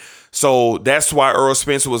eye. So that's why Errol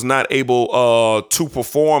Spence was not able to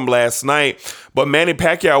perform last night. But Manny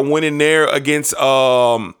Pacquiao went in there against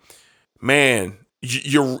you run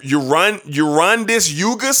this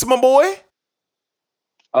Ugas, my boy?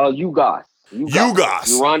 Ugas.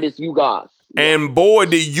 Urandis Ugas. Yeah. And boy,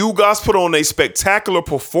 did Ugas put on a spectacular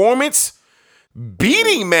performance,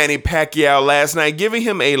 beating Manny Pacquiao last night, giving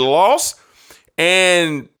him a loss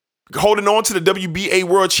and holding on to the WBA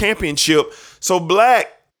World Championship. So, Black,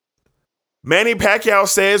 Manny Pacquiao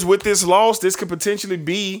says with this loss, this could potentially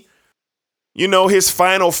be, his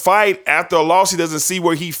final fight. After a loss, he doesn't see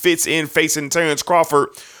where he fits in facing Terrence Crawford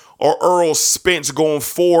or Errol Spence going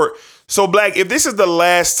forward. So, Black, if this is the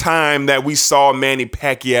last time that we saw Manny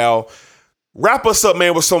Pacquiao, wrap us up,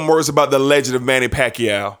 man, with some words about the legend of Manny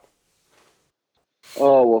Pacquiao.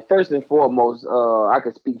 Oh, well, first and foremost, I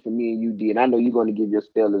can speak for me and you, D, and I know you're going to give your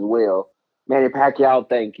spell as well. Manny Pacquiao,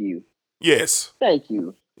 thank you. Yes. Thank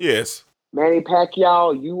you. Yes. Manny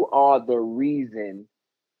Pacquiao, you are the reason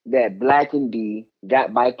that Black and D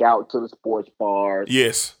got back out to the sports bars.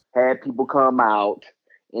 Yes. Had people come out,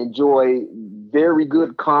 enjoy very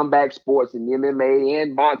good combat sports in MMA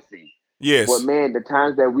and boxing. Yes. But man, the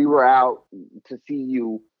times that we were out to see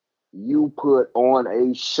you, you put on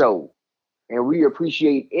a show. And we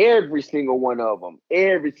appreciate every single one of them.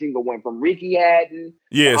 Every single one, from Ricky Hatton,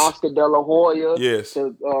 to Oscar De La Hoya,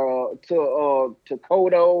 to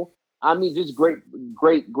Cotto. I mean, just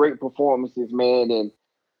great performances, man. And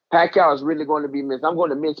Pacquiao is really going to be missed. I'm going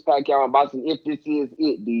to miss Pacquiao in boxing if this is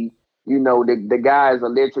it, D. The guy is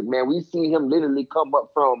electric, man. We've seen him literally come up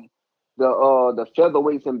from the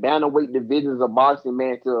featherweights and bantamweight divisions of boxing,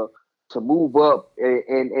 man, to move up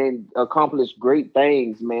and accomplish great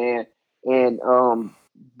things, man. And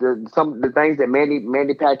some of the things that Manny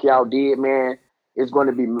Pacquiao did, man, is going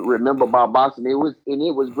to be remembered by boxing. It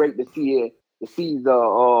was great to see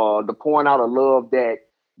the pouring out of love that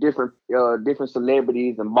different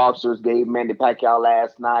celebrities and boxers gave Manny Pacquiao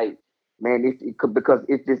last night. Man, because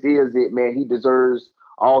if this is it, man, he deserves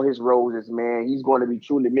all his roses, man. He's going to be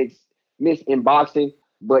truly missed in boxing.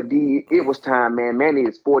 But it was time, man. Manny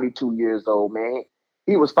is 42 years old, man.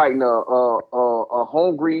 He was fighting a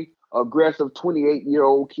hungry, aggressive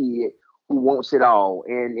 28-year-old kid who wants it all,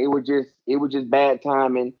 and it was just bad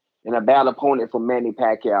timing and a bad opponent for Manny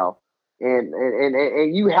Pacquiao.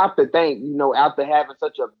 And you have to think, after having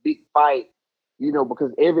such a big fight,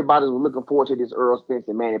 because everybody was looking forward to this Errol Spence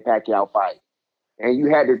and Manny Pacquiao fight, and you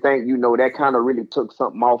had to think, that kind of really took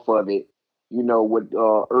something off of it. with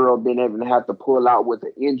Earl being able to have to pull out with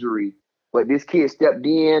an injury. But this kid stepped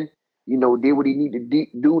in, did what he needed to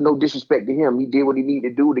do. No disrespect to him. He did what he needed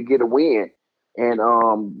to do to get a win. And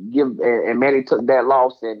Manny took that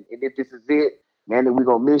loss. And if this is it, Manny, we're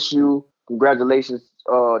going to miss you. Congratulations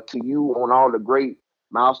to you on all the great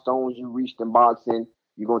milestones you reached in boxing.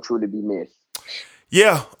 You're going to truly be missed.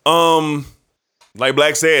 Yeah. Like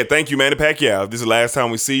Black said, thank you, Manny Pacquiao. This is the last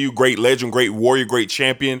time we see you. Great legend, great warrior, great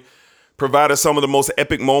champion. Provided some of the most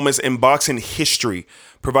epic moments in boxing history.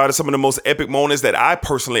 Provided some of the most epic moments that I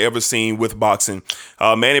personally ever seen with boxing.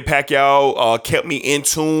 Manny Pacquiao kept me in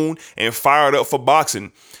tune and fired up for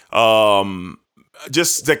boxing.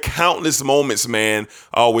 Just the countless moments, man,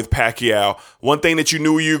 with Pacquiao. One thing that you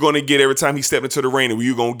knew you were going to get every time he stepped into the ring,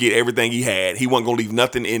 you were going to get everything he had. He wasn't going to leave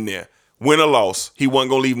nothing in there. Win or loss, he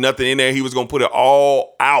wasn't going to leave nothing in there. He was going to put it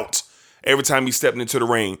all out every time he stepped into the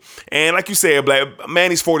ring. And like you said, Black,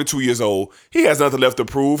 Manny's 42 years old. He has nothing left to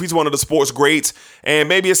prove. He's one of the sports greats. And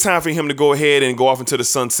maybe it's time for him to go ahead and go off into the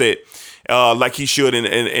sunset like he should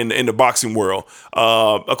in the boxing world.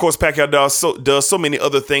 Of course, Pacquiao does so many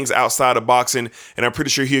other things outside of boxing, and I'm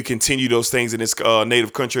pretty sure he'll continue those things in his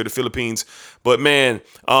native country, the Philippines. But man,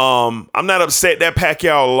 I'm not upset that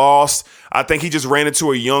Pacquiao lost. I think he just ran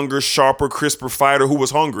into a younger, sharper, crisper fighter who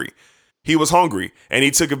was hungry. He was hungry, and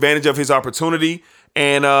he took advantage of his opportunity.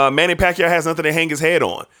 And Manny Pacquiao has nothing to hang his head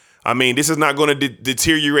on. I mean, this is not going to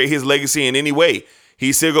deteriorate his legacy in any way.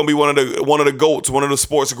 He's still going to be one of the GOATs, one of the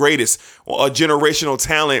sport's greatest, a generational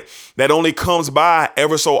talent that only comes by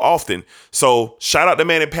ever so often. So shout out to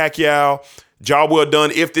Manny Pacquiao. Job well done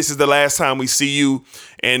if this is the last time we see you.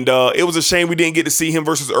 And it was a shame we didn't get to see him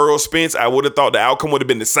versus Earl Spence. I would have thought the outcome would have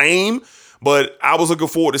been the same, but I was looking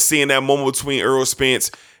forward to seeing that moment between Earl Spence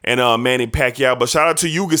and Manny Pacquiao. But shout out to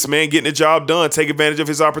Ugas, man, getting the job done. Take advantage of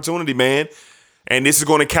his opportunity, man. And this is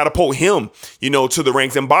going to catapult him, to the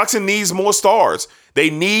ranks. And boxing needs more stars. They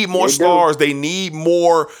need more stars. They need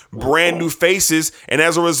more brand new faces. And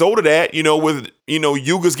as a result of that, with,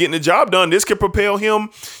 Ugas getting the job done, this could propel him,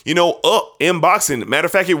 up in boxing. Matter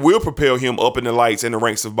of fact, it will propel him up in the lights in the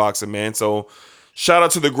ranks of boxing, man. So shout out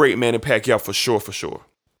to the great Manny Pacquiao for sure, for sure.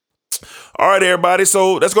 All right, everybody.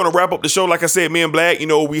 So that's going to wrap up the show. Like I said, me and Black,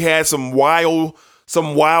 we had some wild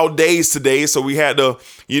days today. So we had to,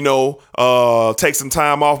 take some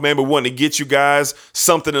time off, man. But we wanted to get you guys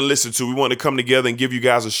something to listen to. We wanted to come together and give you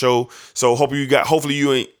guys a show. So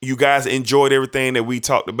hopefully you guys enjoyed everything that we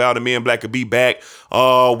talked about. And me and Black could be back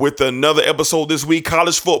with another episode this week.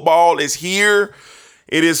 College football is here.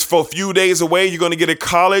 It is for a few days away. You're going to get a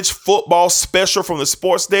college football special from the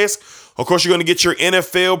Sports Desk. Of course, you're going to get your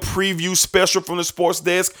NFL preview special from the Sports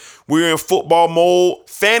Desk. We're in football mode.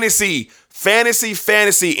 Fantasy.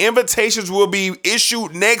 Invitations will be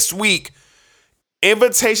issued next week.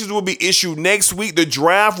 The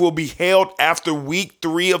draft will be held after week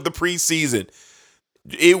 3 of the preseason.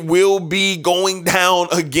 It will be going down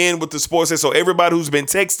again with the Sports Desk. So everybody who's been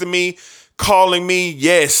texting me, calling me,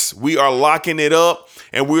 yes, we are locking it up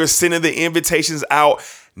and we're sending the invitations out.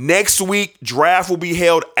 Next week, draft will be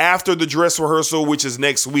held after the dress rehearsal, which is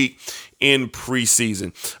next week in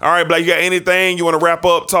preseason. All right, Black, you got anything you want to wrap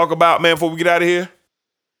up, talk about, man, before we get out of here?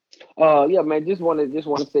 Yeah, man, just want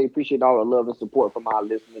to say appreciate all the love and support from our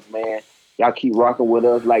listeners, man. Y'all keep rocking with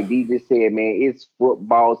us. Like D just said, man, it's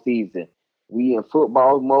football season. We in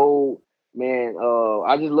football mode, man.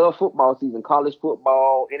 I just love football season. College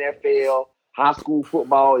football, NFL, high school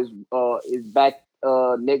football is back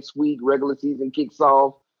next week. Regular season kicks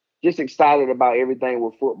off. Just excited about everything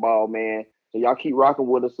with football, man. So y'all keep rocking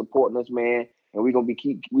with us, supporting us, man. And we're gonna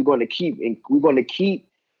keep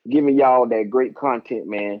giving y'all that great content,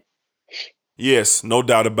 man. Yes, no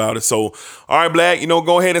doubt about it. So, all right, Black,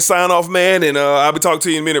 go ahead and sign off, man. And I'll be talking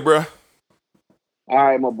to you in a minute, bro. All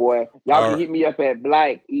right, my boy. Y'all can hit me up at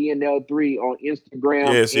Black ENL3 on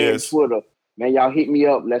Instagram and Twitter. Man, y'all hit me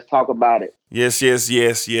up. Let's talk about it. Yes.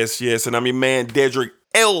 And I'm your man, Dedrick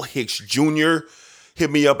L. Hicks Jr. Hit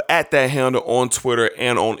me up at that handle on Twitter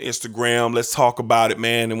and on Instagram. Let's talk about it,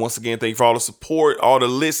 man. And once again, thank you for all the support, all the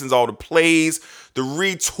listens, all the plays, the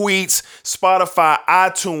retweets, Spotify,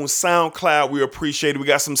 iTunes, SoundCloud. We appreciate it. We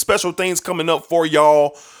got some special things coming up for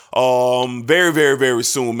y'all very, very, very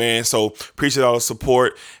soon, man. So appreciate all the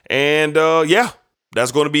support. And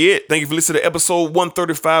that's going to be it. Thank you for listening to episode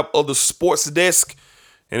 135 of the Sports Desk.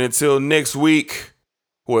 And until next week,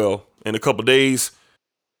 well, in a couple days,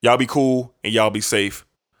 y'all be cool and y'all be safe.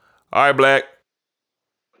 All right, Black.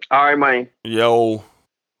 All right, man. Yo.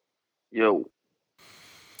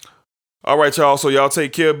 All right, y'all. So y'all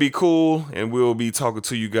take care, be cool, and we'll be talking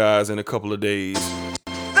to you guys in a couple of days.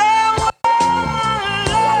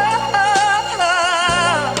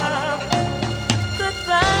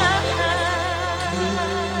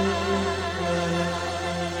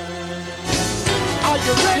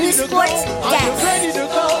 New Sports Desk. Are you ready to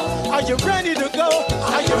go? Are you ready to go?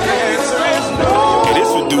 It is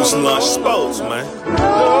Reduced Lunch Sports, man.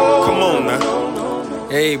 Come on now.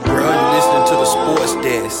 Hey, bro, you're listening to the Sports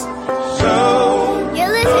Desk. You're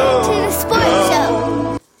listening to the Sports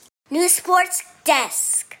Show. New Sports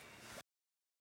Desk.